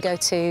have to go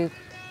to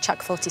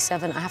Chuck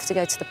 47. I have to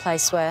go to the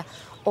place where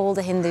all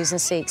the Hindus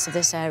and Sikhs of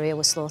this area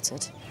were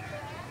slaughtered.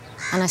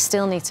 And I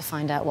still need to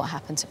find out what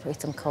happened to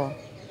Pritam Kaur.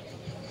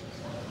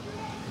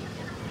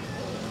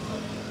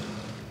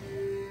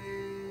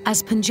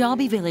 As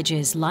Punjabi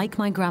villages, like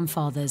my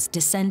grandfather's,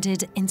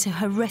 descended into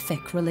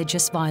horrific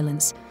religious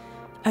violence,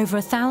 over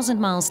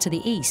 1,000 miles to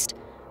the east,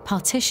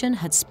 partition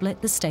had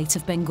split the state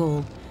of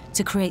Bengal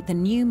to create the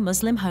new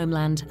Muslim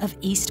homeland of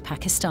East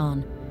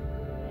Pakistan.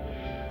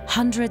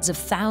 Hundreds of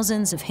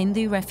thousands of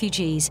Hindu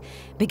refugees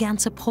began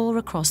to pour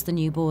across the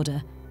new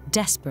border,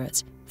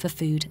 desperate for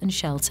food and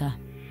shelter.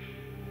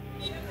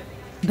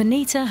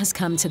 Anita has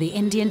come to the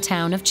Indian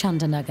town of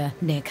Chandanagar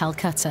near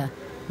Calcutta,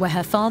 where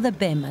her father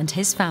Bim and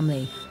his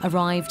family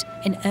arrived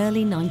in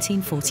early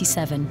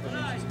 1947.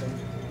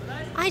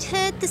 I'd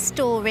heard the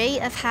story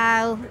of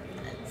how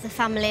the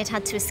family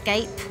had to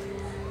escape,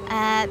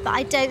 but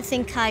I don't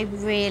think I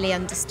really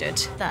understood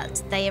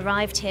that they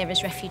arrived here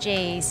as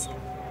refugees.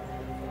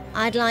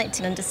 I'd like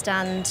to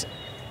understand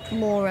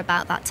more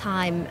about that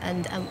time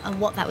and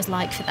what that was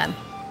like for them.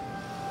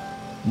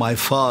 My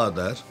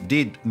father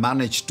did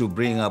manage to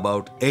bring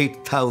about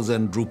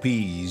 8,000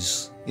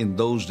 rupees. In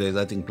those days,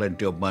 I think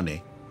plenty of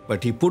money.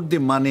 But he put the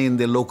money in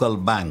the local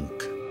bank.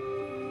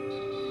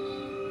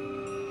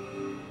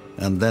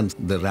 And then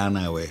they ran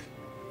away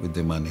with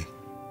the money.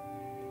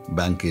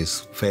 Bank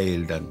is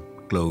failed and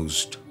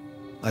closed.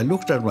 I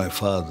looked at my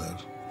father.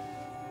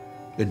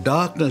 A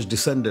darkness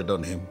descended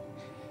on him.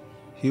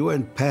 He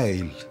went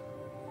pale.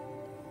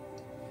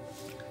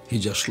 He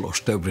just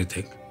lost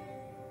everything.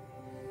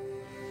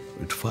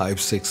 With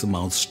 5-6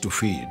 mouths to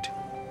feed.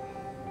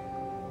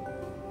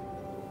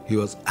 He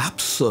was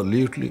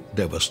absolutely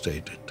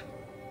devastated.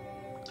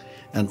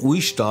 And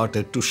we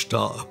started to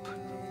stop.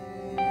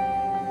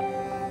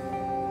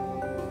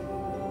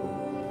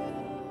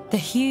 The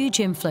huge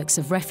influx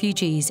of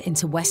refugees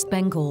into West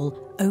Bengal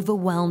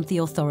overwhelmed the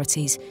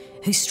authorities,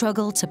 who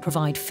struggled to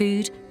provide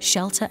food,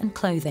 shelter and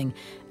clothing,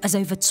 as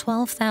over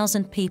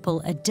 12,000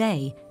 people a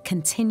day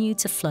continued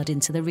to flood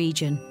into the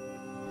region.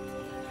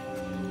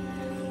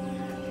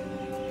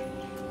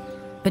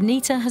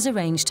 Anita has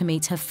arranged to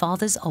meet her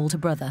father's older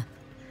brother.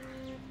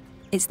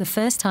 It's the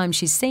first time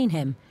she's seen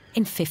him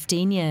in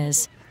 15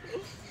 years.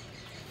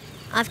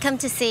 I've come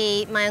to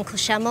see my Uncle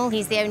Shamal.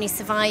 He's the only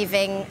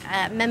surviving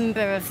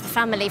member of the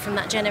family from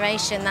that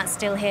generation that's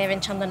still here in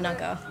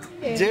Chandanagar.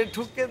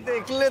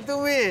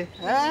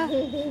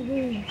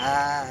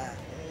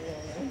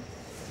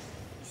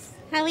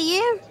 How are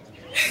you?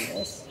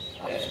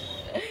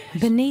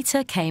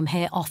 Anita came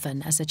here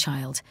often as a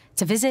child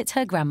to visit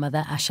her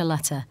grandmother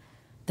Ashalata,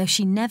 though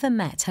she never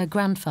met her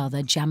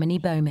grandfather Jamini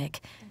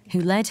Bomik,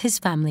 who led his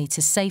family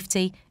to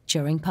safety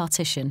during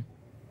partition.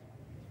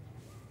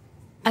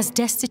 As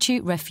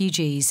destitute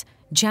refugees,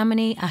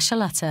 Jamini,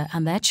 Ashalata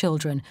and their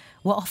children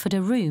were offered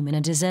a room in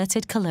a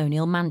deserted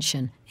colonial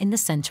mansion in the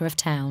centre of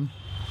town.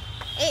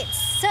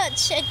 It's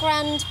such a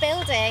grand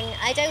building.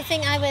 I don't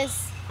think I was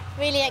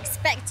really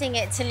expecting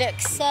it to look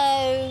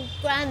so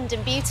grand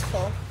and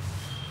beautiful.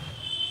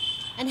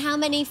 And how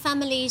many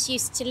families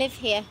used to live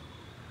here?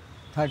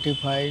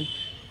 35.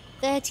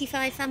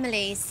 35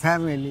 families.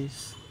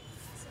 Families.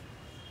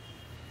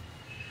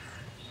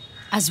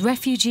 As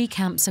refugee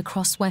camps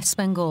across West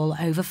Bengal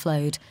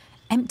overflowed,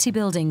 empty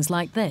buildings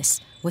like this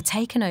were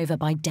taken over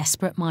by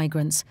desperate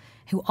migrants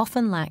who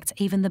often lacked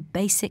even the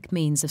basic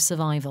means of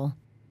survival.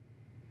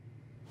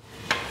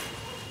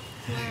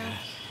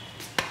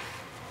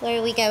 Where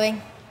are we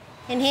going?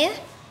 In here?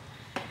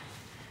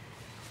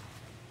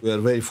 We are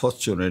very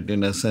fortunate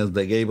in a sense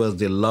they gave us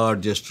the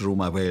largest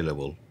room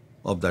available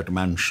of that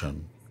mansion.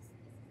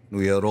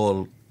 We are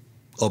all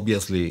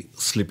obviously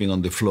sleeping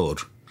on the floor.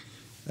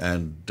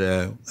 And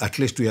at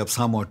least we have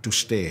somewhere to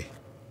stay.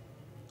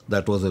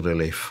 That was a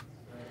relief.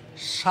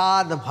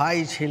 Sad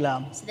bhai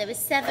chilam. So there were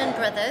 7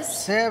 brothers.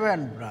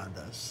 7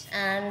 brothers.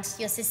 And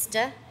your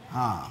sister.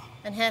 Ah.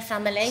 And her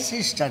family.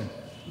 Sister,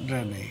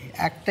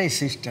 ektai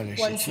sister.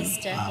 One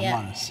sister,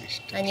 yeah. One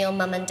sister. And your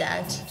mum and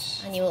dad.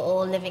 Yes. And you were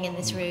all living in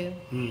this room.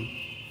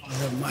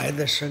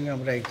 মায়েদের সঙ্গে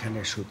আমরা এখানে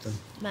শুতাম।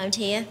 Around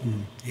here?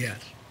 Yeah.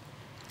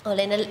 All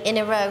in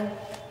a row.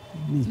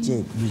 নিচে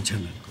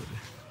বিছানা করে।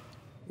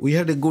 We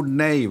had a good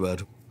neighbor,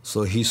 so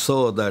he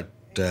saw that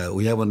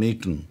we haven't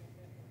eaten,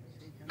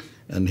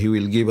 and he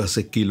will give us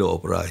a kilo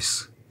of rice.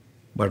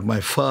 But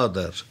my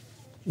father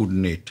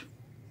wouldn't eat.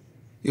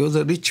 He was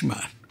a rich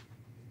man,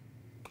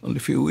 only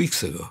a few weeks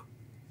ago.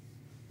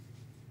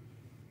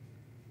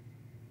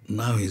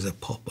 Now he's a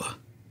pauper,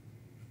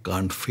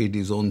 can't feed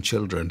his own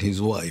children, his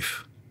wife.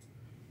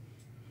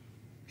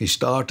 He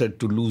started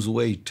to lose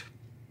weight.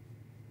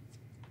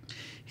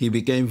 He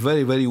became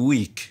very, very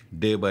weak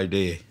day by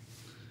day.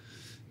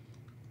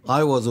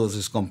 I was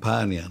his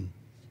companion.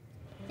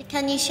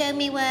 Can you show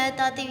me where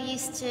Dadu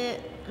used to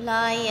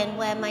lie and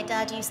where my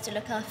dad used to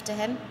look after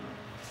him?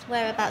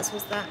 Whereabouts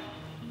was that?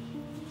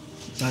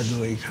 দাদু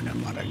এইখানে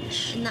মারা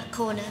গেছে। In that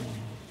corner?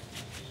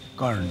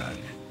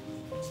 কর্নারে।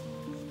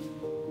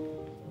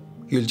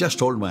 He'll just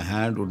hold my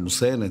hand, wouldn't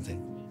say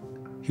anything.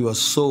 He was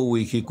so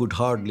weak he could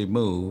hardly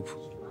move.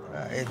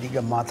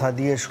 এদিকে মাথা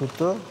দিয়ে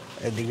শুতো,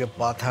 এদিকে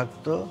পা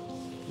থাকতো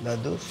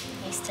দাদু।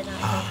 He used to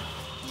lie here.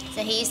 So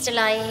he used to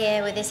lie here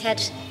with his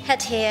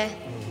head here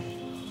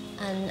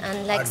and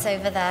legs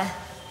over there.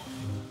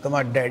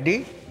 তোমার daddy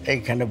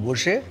এইখানে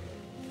বসে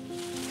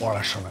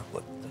পড়াশোনা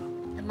করতো।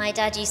 And my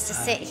dad used to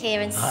sit here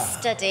and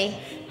study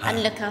and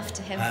look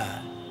after him.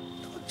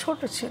 ছোট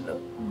ছিল।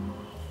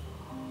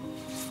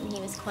 And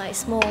he was quite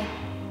small.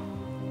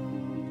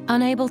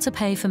 Unable to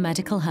pay for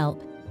medical help,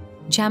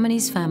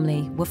 Jamini's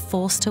family were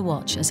forced to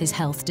watch as his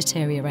health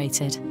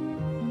deteriorated.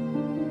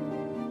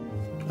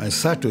 I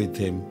sat with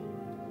him,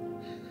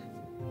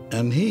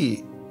 and he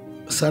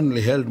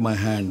suddenly held my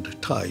hand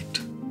tight.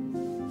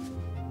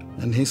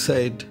 And he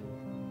said,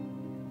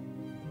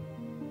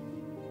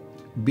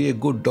 "Be a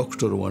good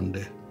doctor one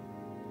day."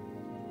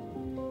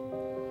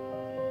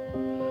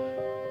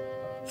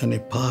 And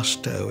he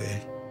passed away.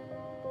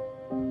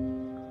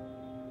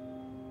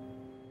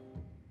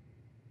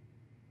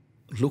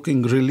 Looking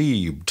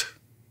relieved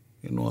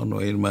in one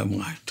way in my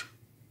mind.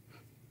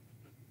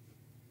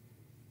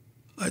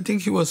 I think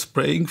he was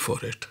praying for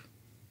it.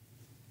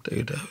 Take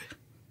it away.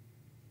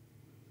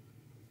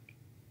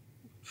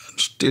 And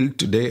still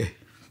today,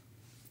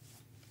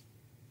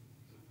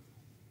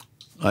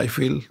 I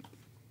feel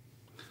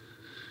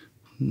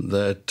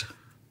that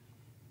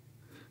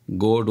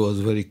God was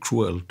very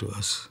cruel to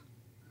us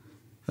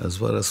as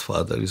far as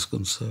father is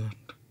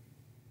concerned.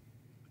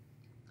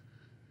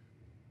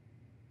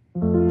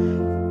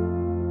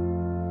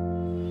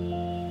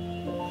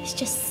 It's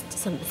just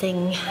something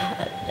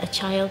a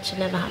child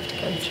should never have to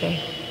go through.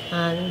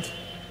 And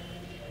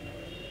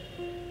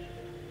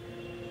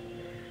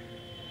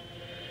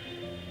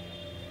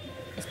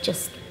it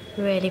just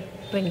really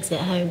brings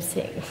it home,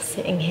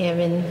 sitting here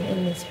in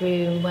this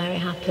room where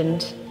it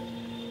happened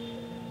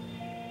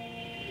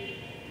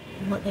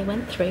and what they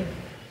went through.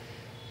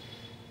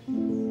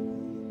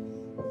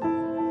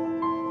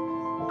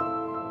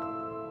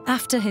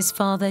 After his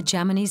father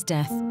Jamini's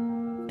death,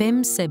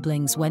 Bim's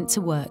siblings went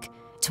to work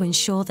to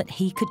ensure that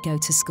he could go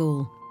to school.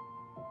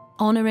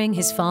 Honouring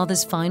his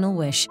father's final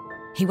wish,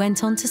 he went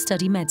on to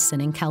study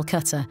medicine in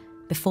Calcutta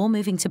before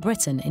moving to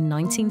Britain in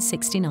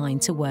 1969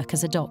 to work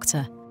as a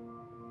doctor.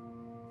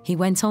 He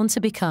went on to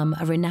become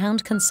a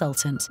renowned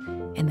consultant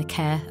in the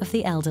care of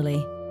the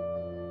elderly.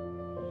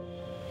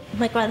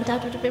 My granddad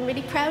would have been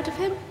really proud of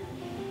him.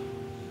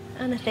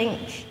 And I think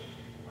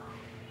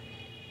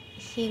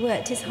he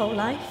worked his whole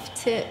life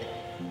to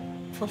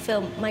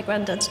fulfill my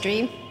granddad's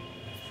dream,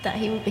 that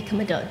he would become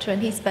a doctor,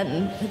 and he spent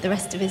the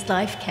rest of his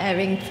life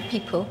caring for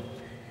people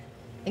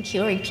and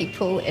curing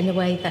people in a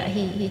way that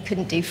he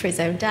couldn't do for his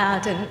own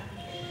dad, and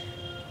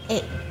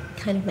it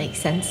kind of makes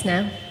sense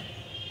now.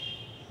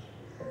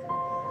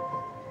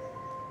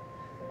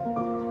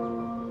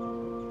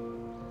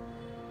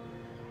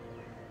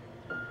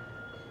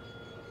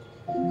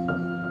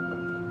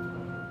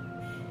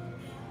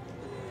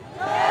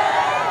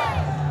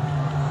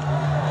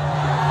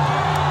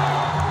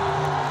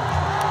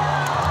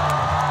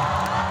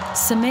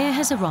 Samir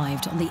has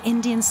arrived on the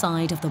Indian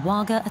side of the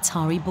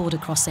Wagah-Atari border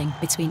crossing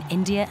between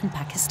India and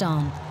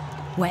Pakistan,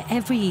 where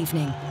every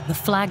evening the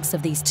flags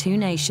of these two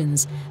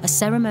nations are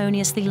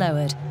ceremoniously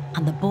lowered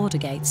and the border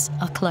gates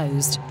are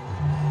closed.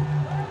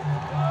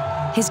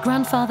 His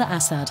grandfather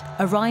Asad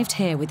arrived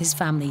here with his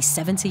family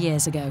 70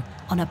 years ago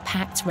on a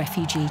packed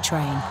refugee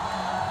train,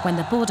 when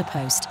the border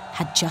post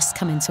had just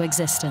come into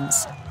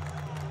existence.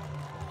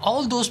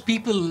 All those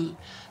people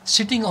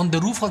sitting on the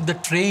roof of the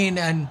train,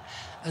 and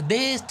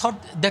they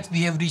thought that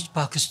we have reached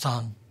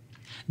Pakistan.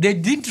 They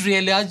didn't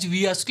realize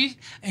we are still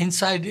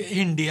inside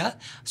India,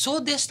 so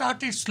they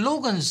started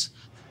slogans.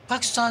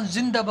 Pakistan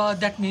Zindabad,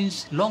 that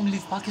means long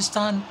live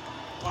Pakistan.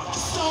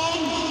 Pakistan,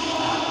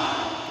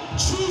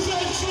 choose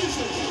it, choose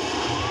it.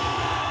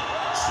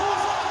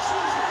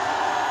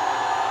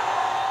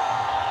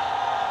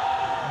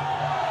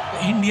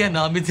 Indian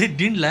army, they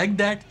didn't like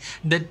that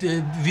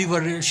we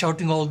were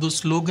shouting all those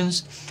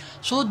slogans.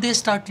 So they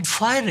started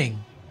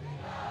firing.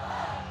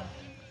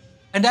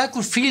 And I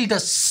could feel the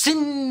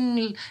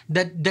sin,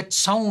 that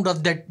sound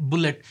of that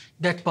bullet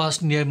that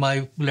passed near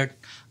my bullet.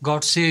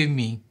 God save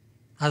me.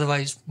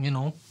 Otherwise, you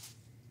know.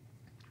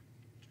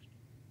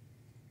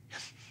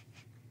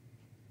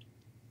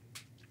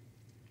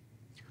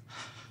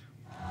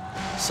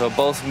 So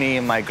both me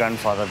and my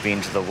grandfather have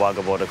been to the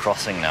Wagah border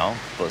crossing now,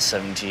 but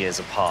 70 years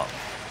apart.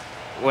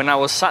 When I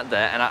was sat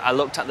there and I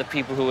looked at the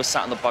people who were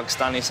sat on the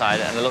Pakistani side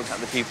and I looked at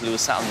the people who were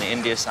sat on the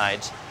India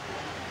side,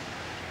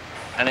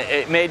 and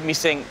it made me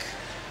think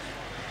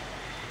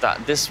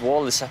that this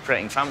wall is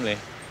separating family.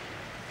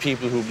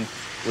 People who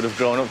would have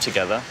grown up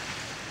together,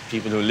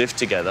 people who lived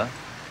together,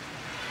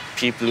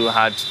 people who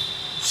had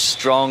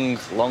strong,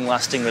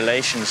 long-lasting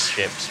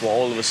relationships were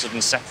all of a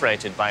sudden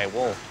separated by a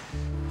wall.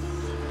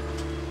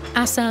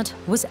 Asad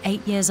was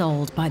 8 years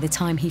old by the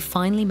time he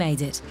finally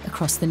made it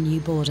across the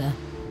new border.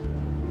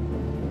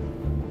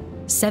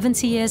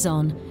 70 years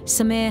on,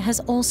 Samir has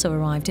also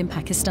arrived in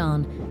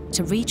Pakistan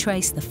to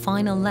retrace the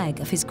final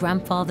leg of his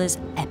grandfather's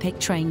epic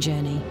train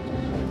journey.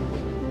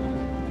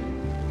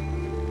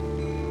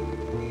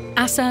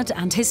 Asad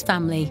and his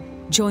family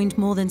joined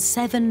more than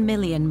 7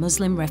 million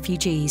Muslim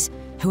refugees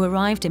who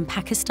arrived in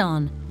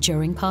Pakistan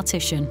during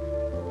partition.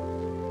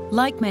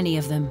 Like many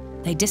of them,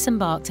 they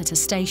disembarked at a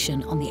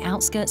station on the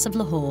outskirts of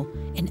Lahore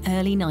in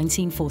early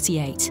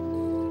 1948.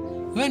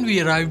 When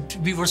we arrived,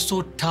 we were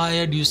so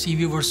tired, you see,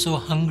 we were so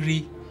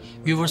hungry,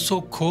 we were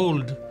so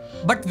cold.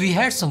 But we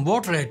had some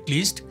water at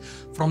least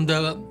from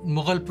the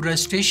Mughalpura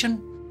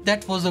station.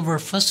 That was our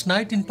first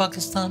night in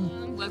Pakistan.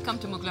 Welcome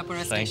to Mughalpura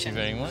Thank station.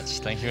 you very much.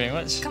 Thank you very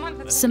much. Come on.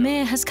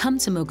 Samir has come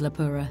to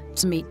Mughalpura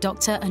to meet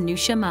Dr.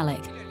 Anusha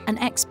Malik, an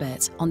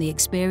expert on the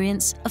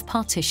experience of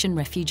partition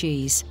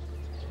refugees.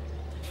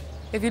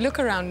 If you look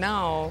around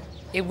now,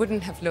 it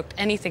wouldn't have looked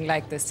anything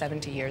like this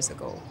 70 years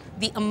ago.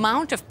 The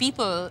amount of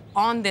people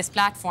on this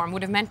platform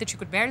would have meant that you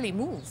could barely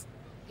move.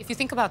 If you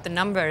think about the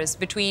numbers,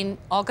 between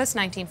August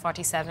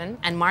 1947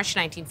 and March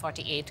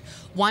 1948,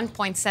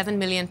 1.7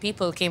 million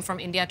people came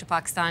from India to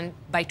Pakistan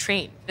by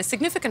train. A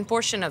significant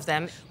portion of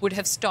them would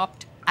have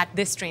stopped at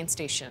this train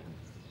station.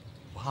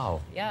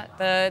 Wow. Yeah,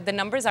 the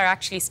numbers are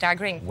actually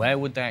staggering. Where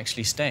would they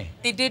actually stay?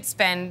 They did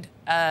spend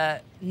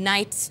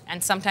nights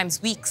and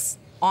sometimes weeks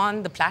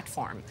on the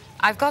platform.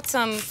 I've got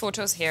some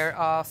photos here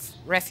of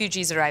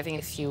refugees arriving,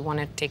 if you want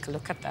to take a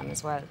look at them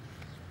as well.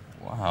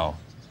 Wow.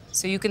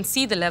 So you can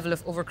see the level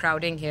of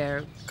overcrowding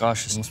here.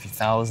 Gosh, there must be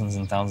thousands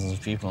and thousands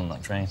of people on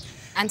that train.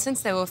 And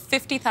since there were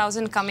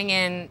 50,000 coming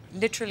in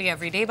literally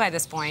every day by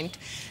this point,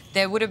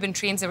 there would have been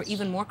trains that were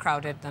even more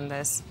crowded than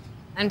this.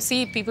 And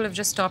see, people have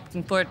just stopped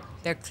and put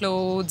their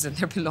clothes and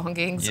their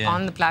belongings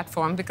on the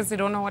platform because they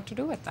don't know what to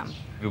do with them.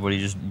 Everybody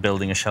just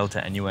building a shelter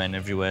anywhere and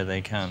everywhere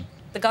they can.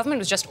 The government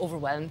was just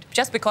overwhelmed,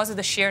 just because of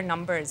the sheer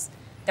numbers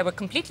that were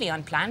completely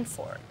unplanned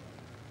for.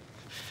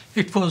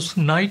 It was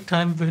night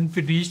time when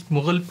we reached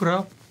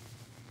Mughalpura.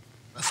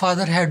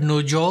 Father had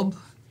no job,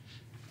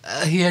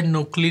 he had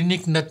no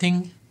clinic,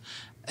 nothing,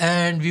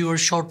 and we were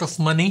short of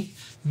money.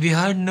 We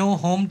had no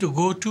home to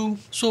go to,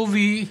 so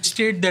we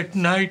stayed that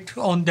night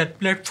on that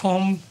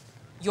platform.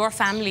 Your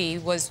family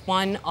was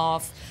one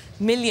of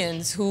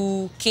millions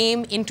who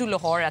came into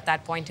Lahore at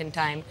that point in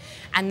time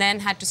and then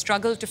had to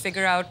struggle to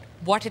figure out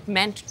what it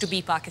meant to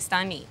be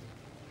Pakistani.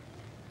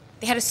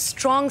 They had a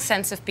strong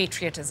sense of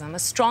patriotism, a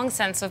strong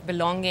sense of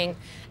belonging,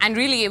 and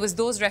really it was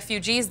those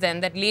refugees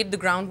then that laid the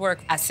groundwork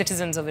as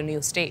citizens of a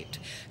new state.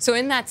 So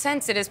in that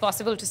sense, it is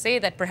possible to say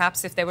that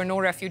perhaps if there were no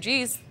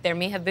refugees, there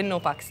may have been no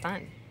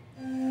Pakistan.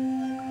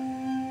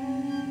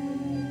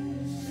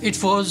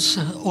 It was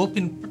an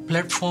open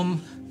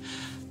platform.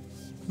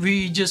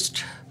 We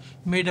just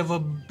made our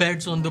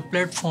beds on the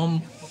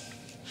platform.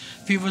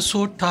 We were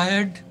so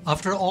tired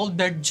after all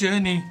that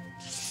journey.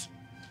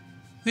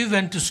 We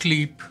went to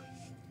sleep.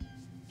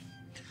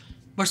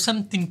 But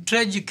something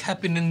tragic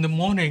happened in the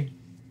morning.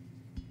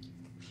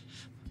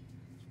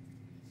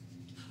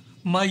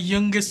 My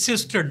youngest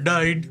sister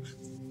died.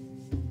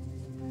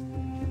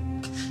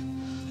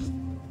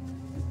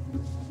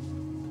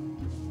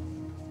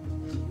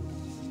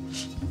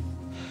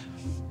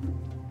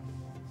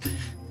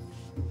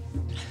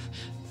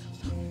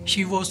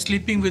 She was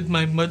sleeping with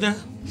my mother,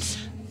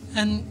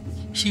 and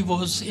she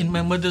was in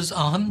my mother's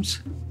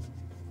arms.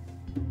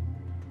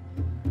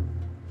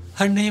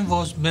 Her name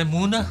was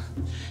Mamoona.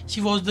 She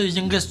was the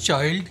youngest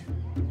child.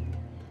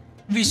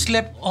 We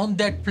slept on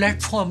that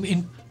platform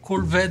in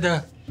cold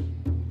weather.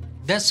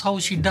 That's how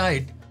she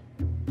died.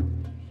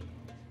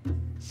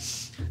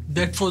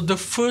 That was the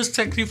first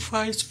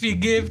sacrifice we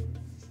gave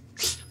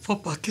for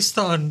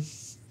Pakistan.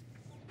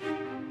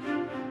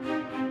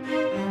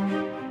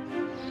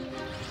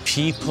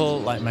 People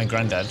like my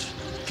granddad,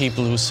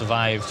 people who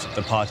survived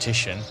the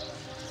partition,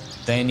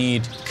 they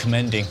need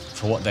commending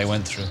for what they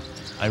went through.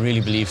 I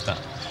really believe that.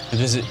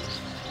 Because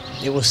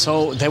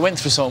they went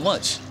through so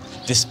much.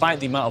 Despite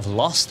the amount of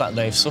loss that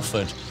they've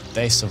suffered,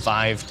 they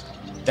survived.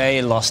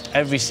 They lost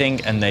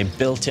everything and they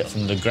built it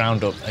from the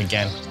ground up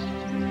again.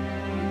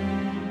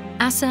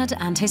 Asad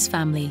and his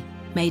family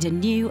made a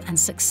new and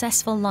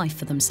successful life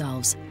for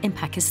themselves in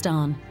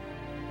Pakistan.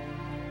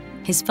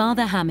 His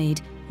father Hamid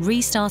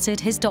restarted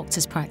his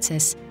doctor's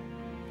practice,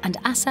 and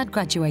Asad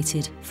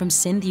graduated from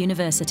Sindh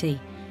University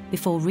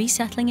before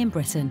resettling in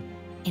Britain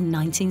in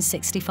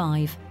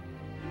 1965.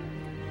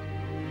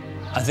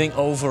 I think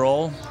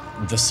overall,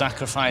 the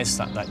sacrifice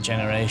that that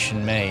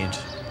generation made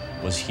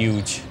was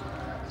huge,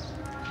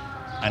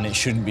 and it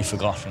shouldn't be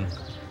forgotten.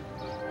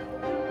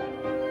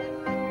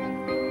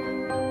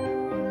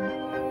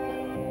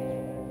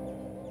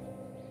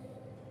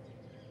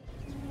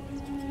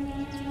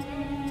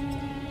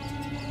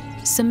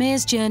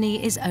 Samir's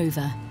journey is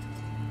over,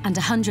 and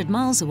 100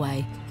 miles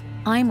away,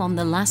 I'm on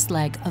the last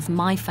leg of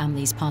my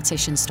family's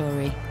partition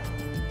story.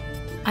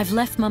 I've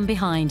left Mum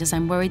behind as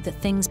I'm worried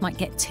that things might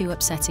get too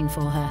upsetting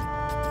for her.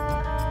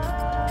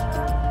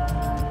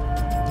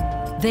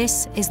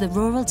 This is the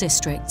rural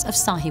district of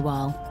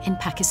Sahiwal in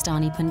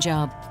Pakistani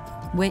Punjab,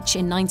 which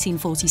in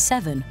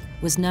 1947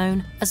 was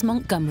known as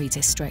Montgomery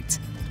District.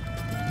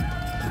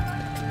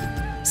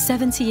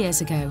 70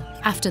 years ago,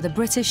 after the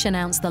British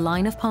announced the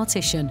line of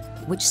partition,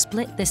 which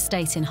split this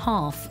state in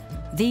half,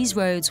 these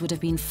roads would have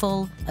been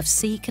full of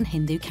Sikh and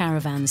Hindu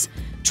caravans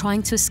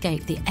trying to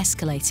escape the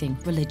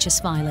escalating religious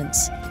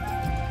violence.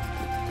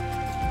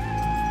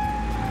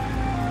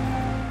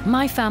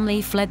 My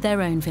family fled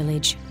their own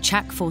village,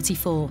 Chak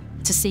 44,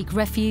 to seek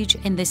refuge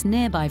in this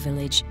nearby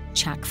village,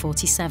 Chak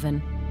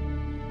 47.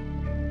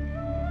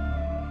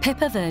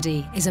 Pippa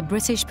Verdi is a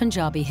British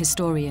Punjabi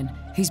historian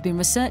who's been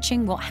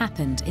researching what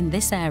happened in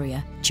this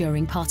area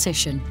during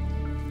partition.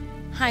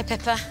 Hi,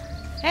 Pippa.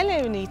 Hello,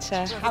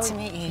 Anita. Lovely to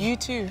meet you. You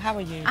too. How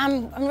are you?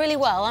 I'm really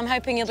well. I'm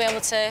hoping you'll be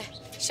able to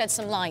shed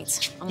some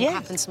light on what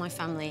happened to my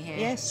family here.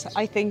 Yes,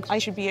 I think I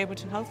should be able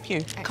to help you.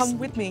 Excellent. Come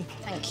with me.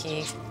 Thank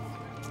you.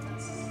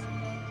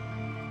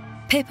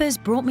 Pippa's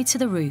brought me to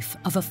the roof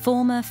of a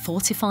former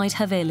fortified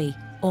haveli,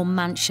 or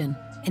mansion,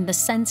 in the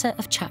centre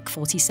of Chak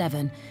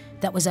 47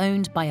 that was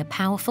owned by a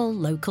powerful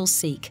local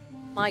Sikh.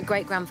 My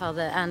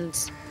great-grandfather and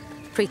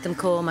Preetham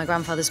Kaur, my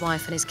grandfather's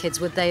wife, and his kids,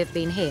 would they have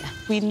been here?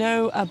 We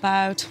know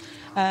about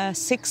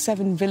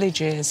 6-7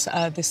 villages.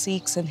 The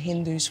Sikhs and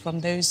Hindus from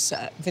those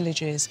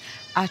villages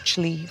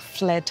actually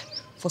fled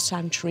for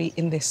sanctuary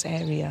in this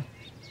area.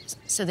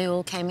 So they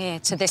all came here,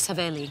 to this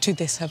haveli? To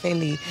this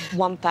haveli.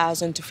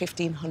 1,000 to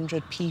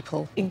 1,500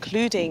 people,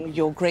 including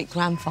your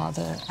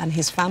great-grandfather and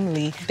his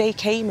family. They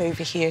came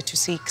over here to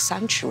seek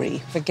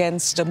sanctuary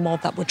against a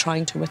mob that were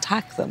trying to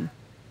attack them.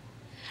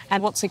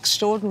 And what's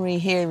extraordinary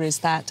here is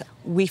that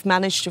we've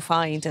managed to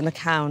find an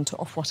account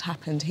of what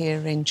happened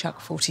here in Chak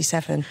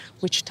 47,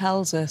 which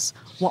tells us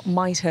what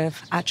might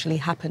have actually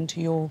happened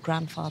to your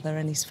grandfather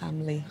and his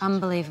family.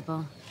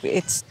 Unbelievable.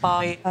 It's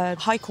by a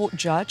High Court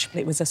judge.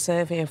 It was a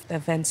survey of the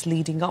events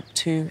leading up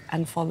to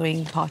and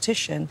following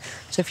partition.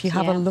 So if you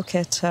have a look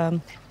at...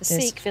 the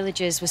Sikh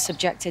villages were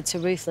subjected to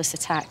ruthless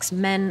attacks.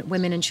 Men,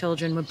 women and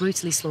children were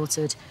brutally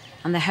slaughtered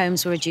and their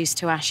homes were reduced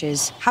to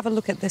ashes. Have a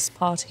look at this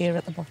part here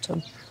at the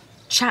bottom.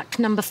 Chak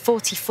number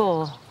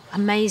 44.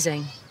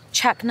 Amazing.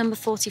 Chak number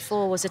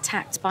 44 was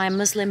attacked by a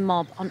Muslim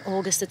mob on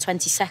August the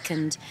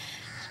 22nd,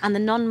 and the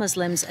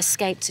non-Muslims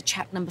escaped to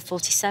Chak number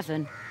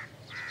 47.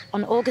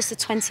 On August the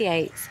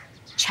 28th,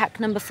 Chak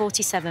number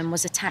 47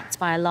 was attacked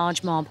by a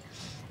large mob,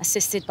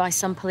 assisted by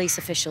some police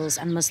officials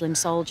and Muslim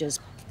soldiers.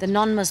 The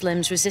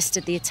non-Muslims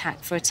resisted the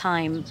attack for a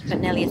time, but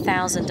nearly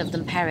 1,000 of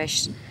them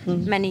perished.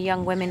 Many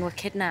young women were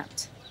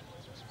kidnapped.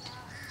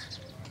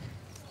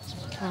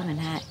 Come on,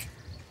 heck.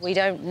 We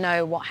don't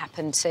know what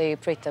happened to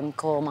Preetham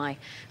Kaur, my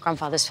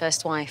grandfather's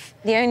first wife.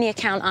 The only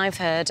account I've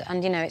heard,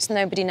 and, you know,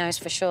 nobody knows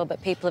for sure,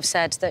 but people have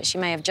said that she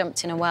may have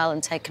jumped in a well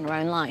and taken her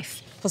own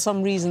life. For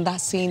some reason,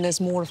 that's seen as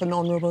more of an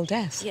honourable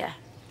death. Yeah.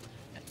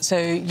 So,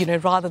 you know,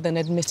 rather than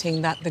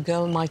admitting that the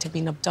girl might have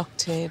been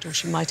abducted or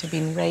she might have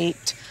been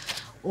raped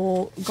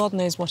or God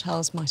knows what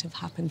else might have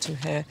happened to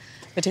her,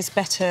 but it's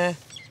better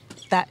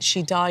that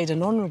she died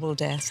an honourable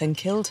death and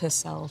killed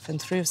herself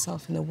and threw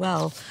herself in a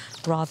well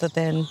rather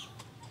than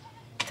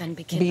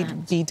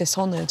be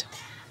dishonoured.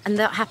 And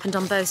that happened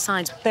on both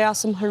sides? There are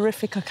some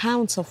horrific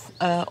accounts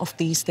of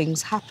these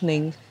things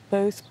happening,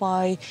 both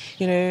by,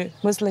 you know,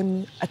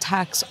 Muslim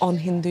attacks on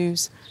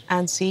Hindus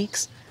and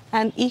Sikhs,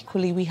 And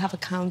equally, we have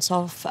accounts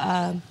of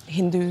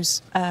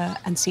Hindus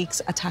and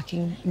Sikhs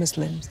attacking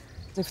Muslims.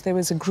 If there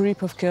was a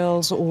group of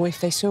girls, or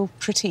if they saw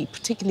pretty,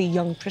 particularly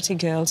young, pretty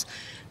girls,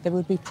 they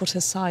would be put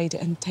aside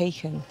and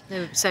taken.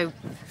 So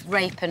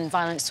rape and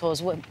violence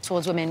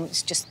towards women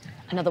is just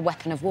another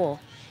weapon of war?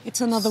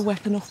 It's another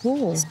weapon of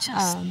war. It's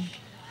just...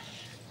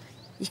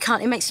 you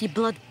can't... It makes your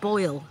blood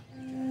boil.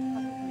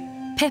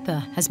 Pippa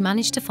has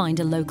managed to find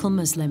a local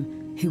Muslim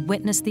who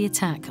witnessed the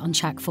attack on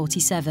Chak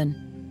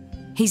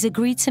 47. He's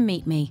agreed to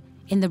meet me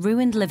in the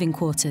ruined living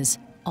quarters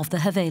of the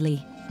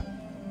Haveli.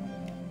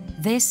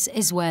 This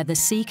is where the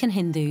Sikh and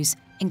Hindus,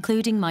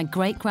 including my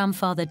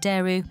great-grandfather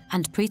Deru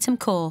and Pritam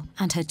Kaur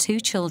and her 2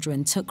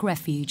 children, took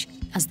refuge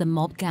as the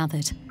mob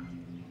gathered.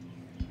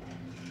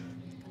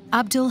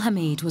 Abdul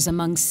Hamid was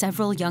among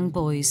several young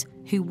boys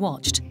who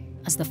watched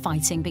as the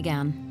fighting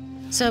began.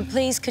 So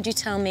please, could you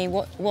tell me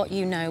what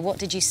you know? What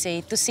did you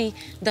see? Tusi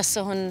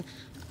dasso hun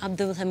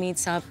Abdul Hamid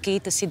sahab ki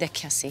tusi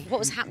dekhya si. What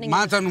was happening?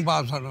 मैं तनु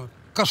बात सारा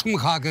कसम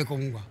खा के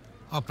कहूँगा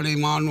अपनी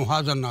मां नु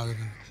हाज़र नाज़र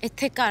है.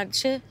 इत्थे घर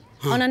च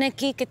उन्होंने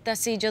की किता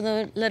सी जदों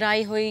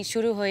लड़ाई हुई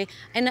शुरू हुई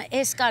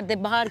इस घर दे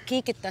बाहर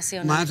की किता सी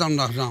उन्होंने? मैं तनु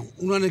दसदा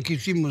उन्होंने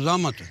की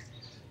मज़ामत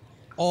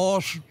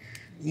औस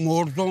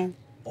मोड़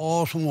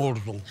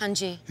तो हाँ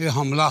जी ये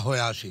हमला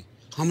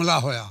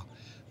होया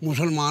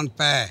मुसलमान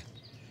पै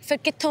फिर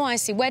कित्थों आए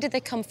सी? Where did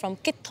they come from?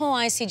 कित्थों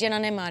आए सी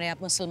जिन्होंने मारे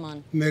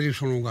मुसलमान? मेरी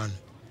सुनो गल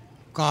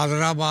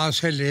कादराबाद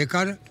से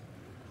लेकर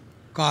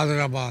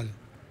कादराबाद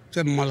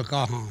ते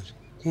मलका हांस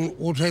हुण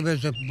उथे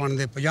विच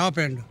बनदे 50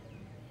 पिंड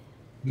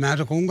मैं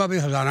तो कहूँगा भी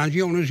हज़ारां च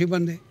होने सी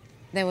बंदे.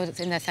 They were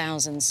in their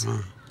thousands.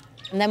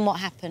 And then what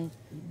happened?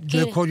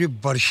 देखो जी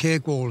बरशे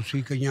कोल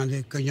सी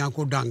कईयां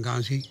को डांगा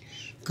सी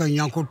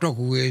कईयां को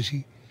टकुए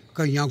सी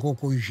कईयां को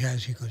कोई शै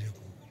सी कदे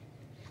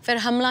फिर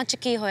हमला च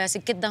की होया सी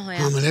किद्दां होया?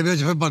 हमले विच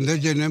फिर बंदे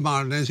जिन्ने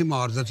मारने सी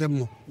मार दिते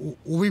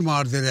वो भी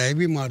मारदे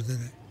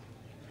रहे.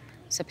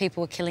 So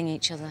people were killing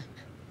each other.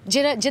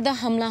 Jida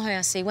हमला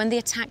होया सी, when the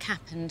attack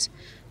happened,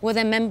 were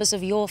there members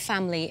of your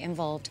family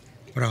involved?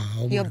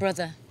 Your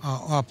brother?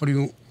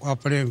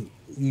 अपने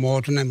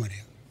मौत ने मरे.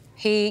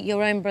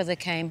 Your own brother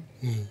came?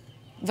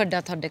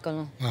 ਵੱਡਾ ਤੁਹਾਡੇ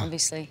ਕੋਲੋਂ,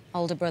 obviously,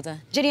 older brother.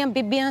 ਜਿਹੜੀਆਂ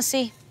ਬੀਬੀਆਂ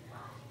ਸੀ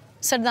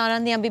ਸਰਦਾਰਾਂ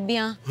ਦੀਆਂ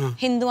ਬੀਬੀਆਂ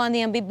ਹਿੰਦੂਆਂ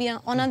ਦੀਆਂ ਬੀਬੀਆਂ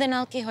ਉਹਨਾਂ ਦੇ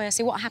ਨਾਲ ਕੀ ਹੋਇਆ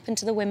ਸੀ? What happened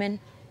to the women?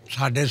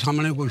 ਸਾਡੇ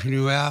ਸਾਹਮਣੇ ਕੁਝ ਨਹੀਂ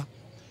ਹੋਇਆ.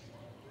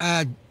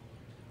 ਇਹ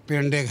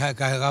ਪਿੰਡ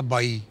ਹੈਗਾ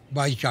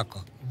ਬਾਈ ਚੱਕ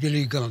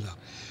ਜਲੀਗਲ ਦਾ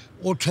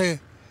ਉੱਥੇ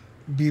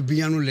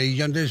ਬੀਬੀਆਂ ਨੂੰ ਲਈ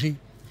ਜਾਂਦੇ ਸੀ.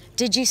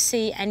 Did you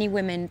see any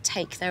women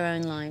take their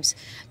own lives?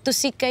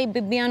 ਤੁਸੀਂ ਕਈ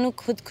ਬੀਬੀਆਂ ਨੂੰ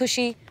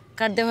ਖੁਦਕੁਸ਼ੀ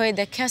ਕਰਦੇ ਹੋਏ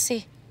ਦੇਖਿਆ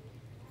ਸੀ?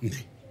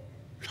 ਨਹੀਂ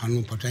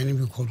ਸਾਨੂੰ ਪਤਾ ਹੀ ਨਹੀਂ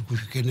ਵੀ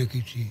ਖੁਦਕੁਸ਼ੀ ਕਿਹਨੇ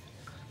ਕੀਤੀ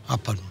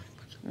ਆਪਾਂ ਨੂੰ ਨਹੀਂ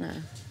ਪਤਾ.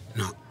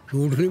 ਨਾ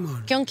ਝੂਠ ਨਹੀਂ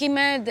ਮਾਰ ਕਿਉਂਕਿ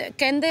ਮੈਂ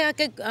ਕਹਿੰਦੇ ਆ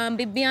ਕਿ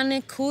ਬੀਬੀਆਂ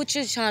ਨੇ ਖੂਹ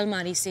 'ਚ ਛਾਲ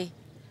ਮਾਰੀ ਸੀ.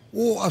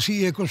 ਉਹ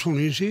ਅਸੀਂ ਇੱਕ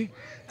ਸੁਣੀ ਸੀ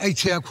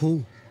ਇੱਥੇ ਆ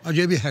ਖੂਹ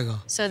ਅਜੇ ਵੀ ਹੈਗਾ.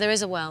 So there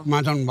is a well.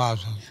 ਮੈਂ ਤੁਹਾਨੂੰ ਬਾਤ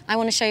I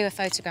want to show you a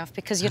photograph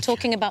because you're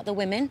talking about the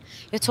women.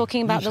 You're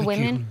talking about the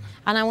women,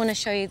 and I want to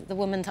show you the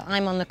woman that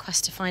I'm on the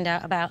quest to find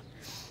out about.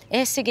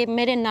 ਇਹ ਸੀਗੇ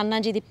ਮੇਰੇ ਨਾਨਾ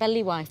ਜੀ ਦੀ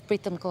ਪਹਿਲੀ wife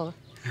Pritam Kaur.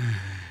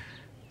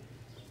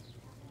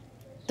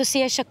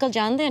 ਤੁਸੀਂ ਇਹ ਸ਼ਕਲ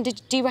ਜਾਣਦੇ ਹੋ?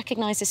 Do you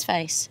recognize his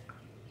face?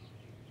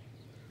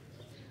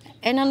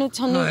 ਇਹਨਾਂ ਨੂੰ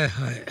ਤੁਹਾਨੂੰ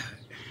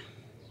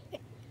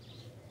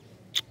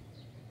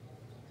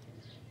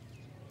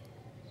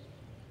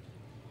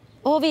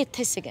ਉਹ ਵੀ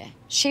ਇੱਥੇ ਸੀਗੇ.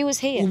 She was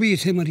here. ਉਹ ਵੀ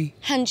ਇੱਥੇ ਮਰੀ?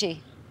 ਹਾਂਜੀ.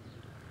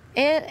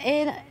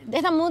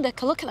 ਇਹਦਾ ਮੂੰਹ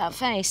ਦੇਖੋ. Look at that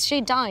face. She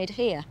died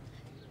here.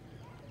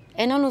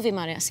 ਇਹਨਾਂ ਨੂੰ ਵੀ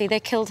ਮਾਰਿਆ ਸੀ.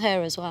 They killed her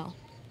as well.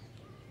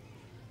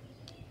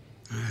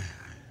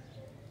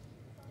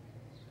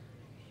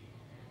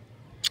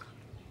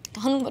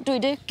 ਹੁਣ what do we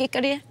do? ਕੀ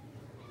ਕਰੀਏ?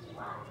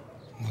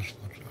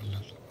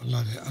 ਅੱਲਾ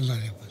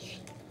ਦੇ ਬਸ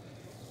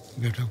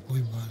बेटा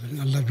कोई बात नहीं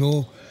अल्लाह जो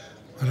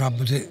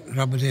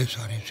रब दे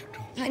सारे सिटो.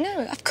 I know,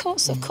 of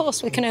course,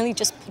 we can only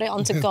just put it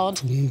onto God.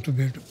 तो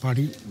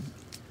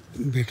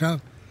बेटा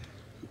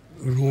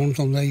रोन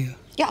तो ही है.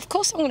 Yeah, of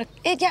course I'm gonna.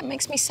 Yeah, it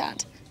makes me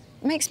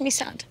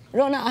sad.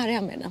 रोना आ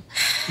रहा मेरा.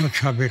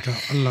 अच्छा बेटा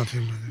अल्लाह से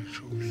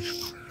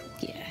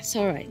Yeah, it's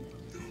all right.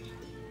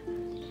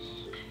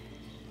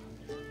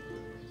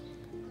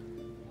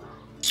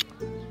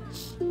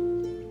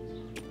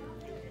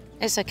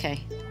 It's okay.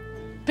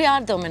 प्यार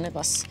दो मैंने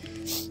बस.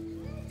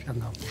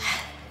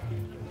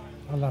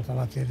 अल्लाह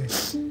ताला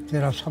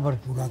तेरा सब्र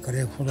पूरा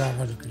करे खुदा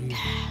करी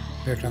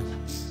बेटा.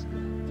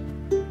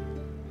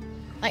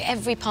 Like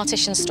every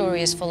partition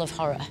story is full of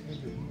horror,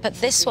 but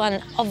this one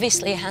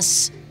obviously has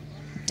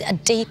a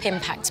deep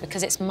impact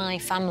because it's my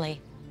family.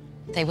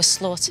 They were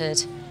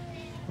slaughtered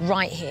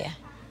right here,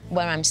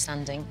 where I'm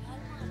standing,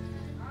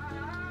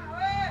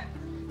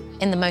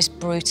 in the most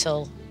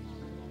brutal,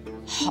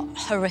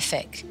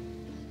 horrific,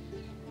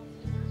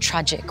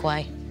 tragic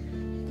way.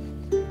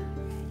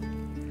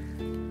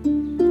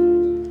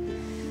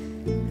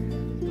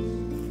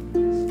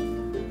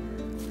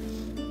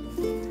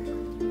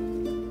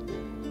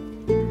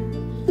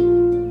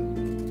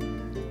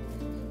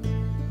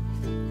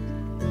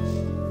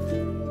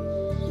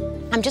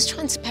 I'm just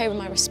trying to pay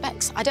my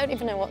respects. I don't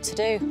even know what to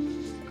do.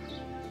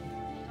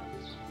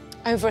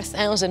 Over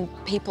 1,000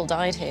 people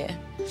died here.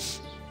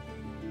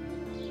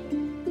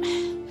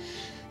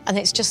 And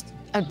it's just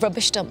a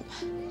rubbish dump.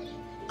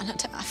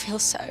 And I feel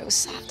so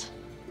sad.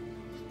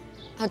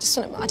 I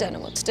don't know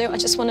what to do. I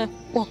just want to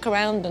walk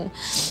around and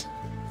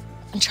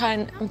I'm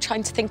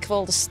trying to think of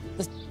all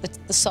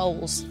the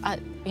souls,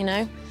 you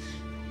know?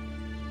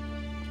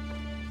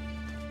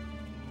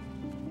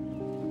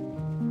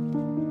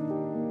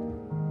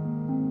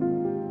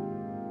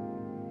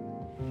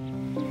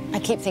 I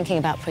keep thinking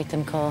about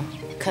Pritam Kaur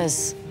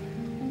because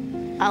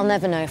I'll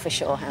never know for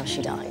sure how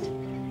she died.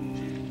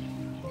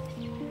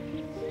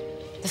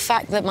 The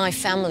fact that my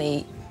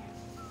family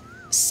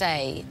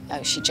say,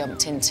 oh, she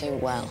jumped into a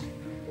well,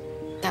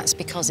 that's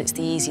because it's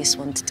the easiest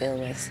one to deal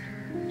with.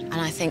 And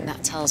I think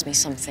that tells me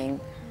something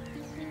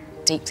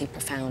deeply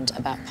profound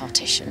about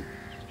partition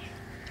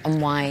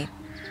and why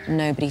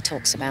nobody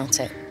talks about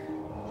it.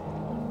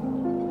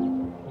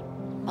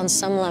 On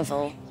some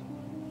level,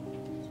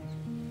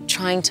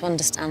 trying to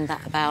understand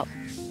that about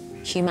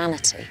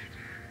humanity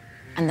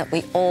and that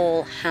we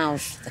all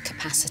have the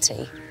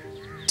capacity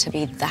to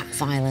be that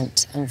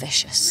violent and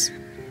vicious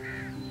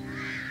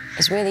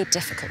is really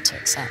difficult to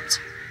accept.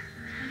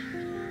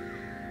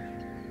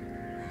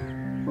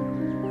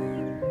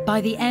 By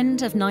the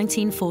end of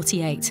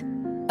 1948,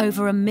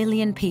 over 1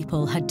 million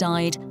people had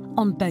died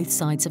on both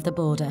sides of the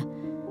border,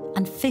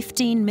 and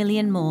 15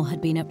 million more had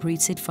been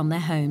uprooted from their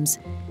homes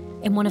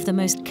in one of the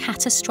most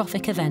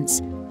catastrophic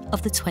events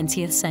of the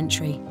 20th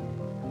century.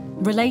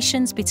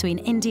 Relations between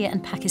India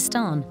and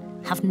Pakistan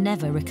have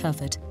never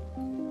recovered,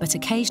 but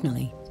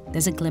occasionally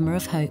there's a glimmer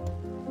of hope.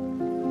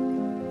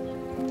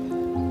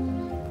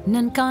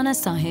 Nankana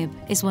Sahib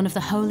is one of the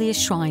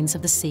holiest shrines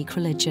of the Sikh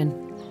religion.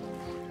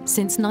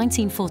 Since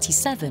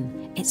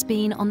 1947, it's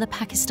been on the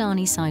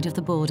Pakistani side of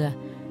the border,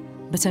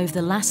 but over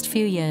the last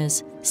few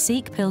years,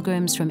 Sikh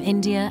pilgrims from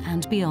India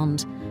and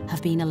beyond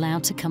have been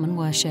allowed to come and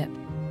worship.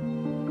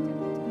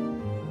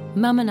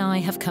 Mum and I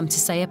have come to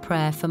say a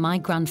prayer for my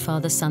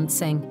grandfather Sant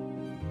Singh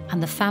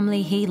and the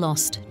family he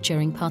lost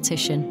during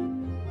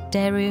partition: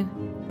 Deru,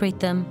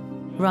 Pritam,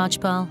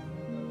 Rajpal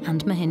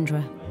and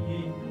Mahindra.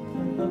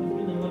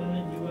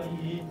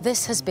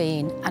 This has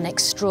been an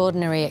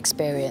extraordinary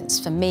experience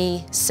for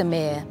me,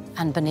 Samir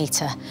and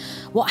Anita.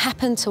 What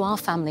happened to our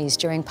families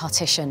during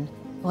partition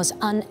was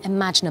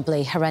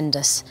unimaginably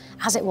horrendous,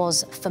 as it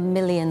was for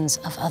millions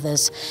of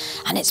others.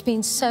 And it's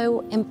been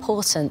so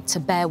important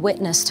to bear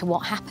witness to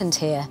what happened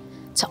here,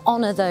 to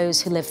honour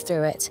those who lived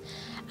through it,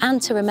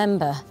 and to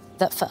remember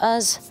that for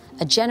us,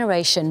 a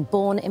generation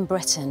born in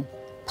Britain,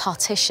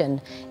 partition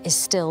is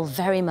still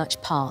very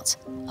much part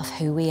of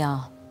who we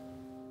are.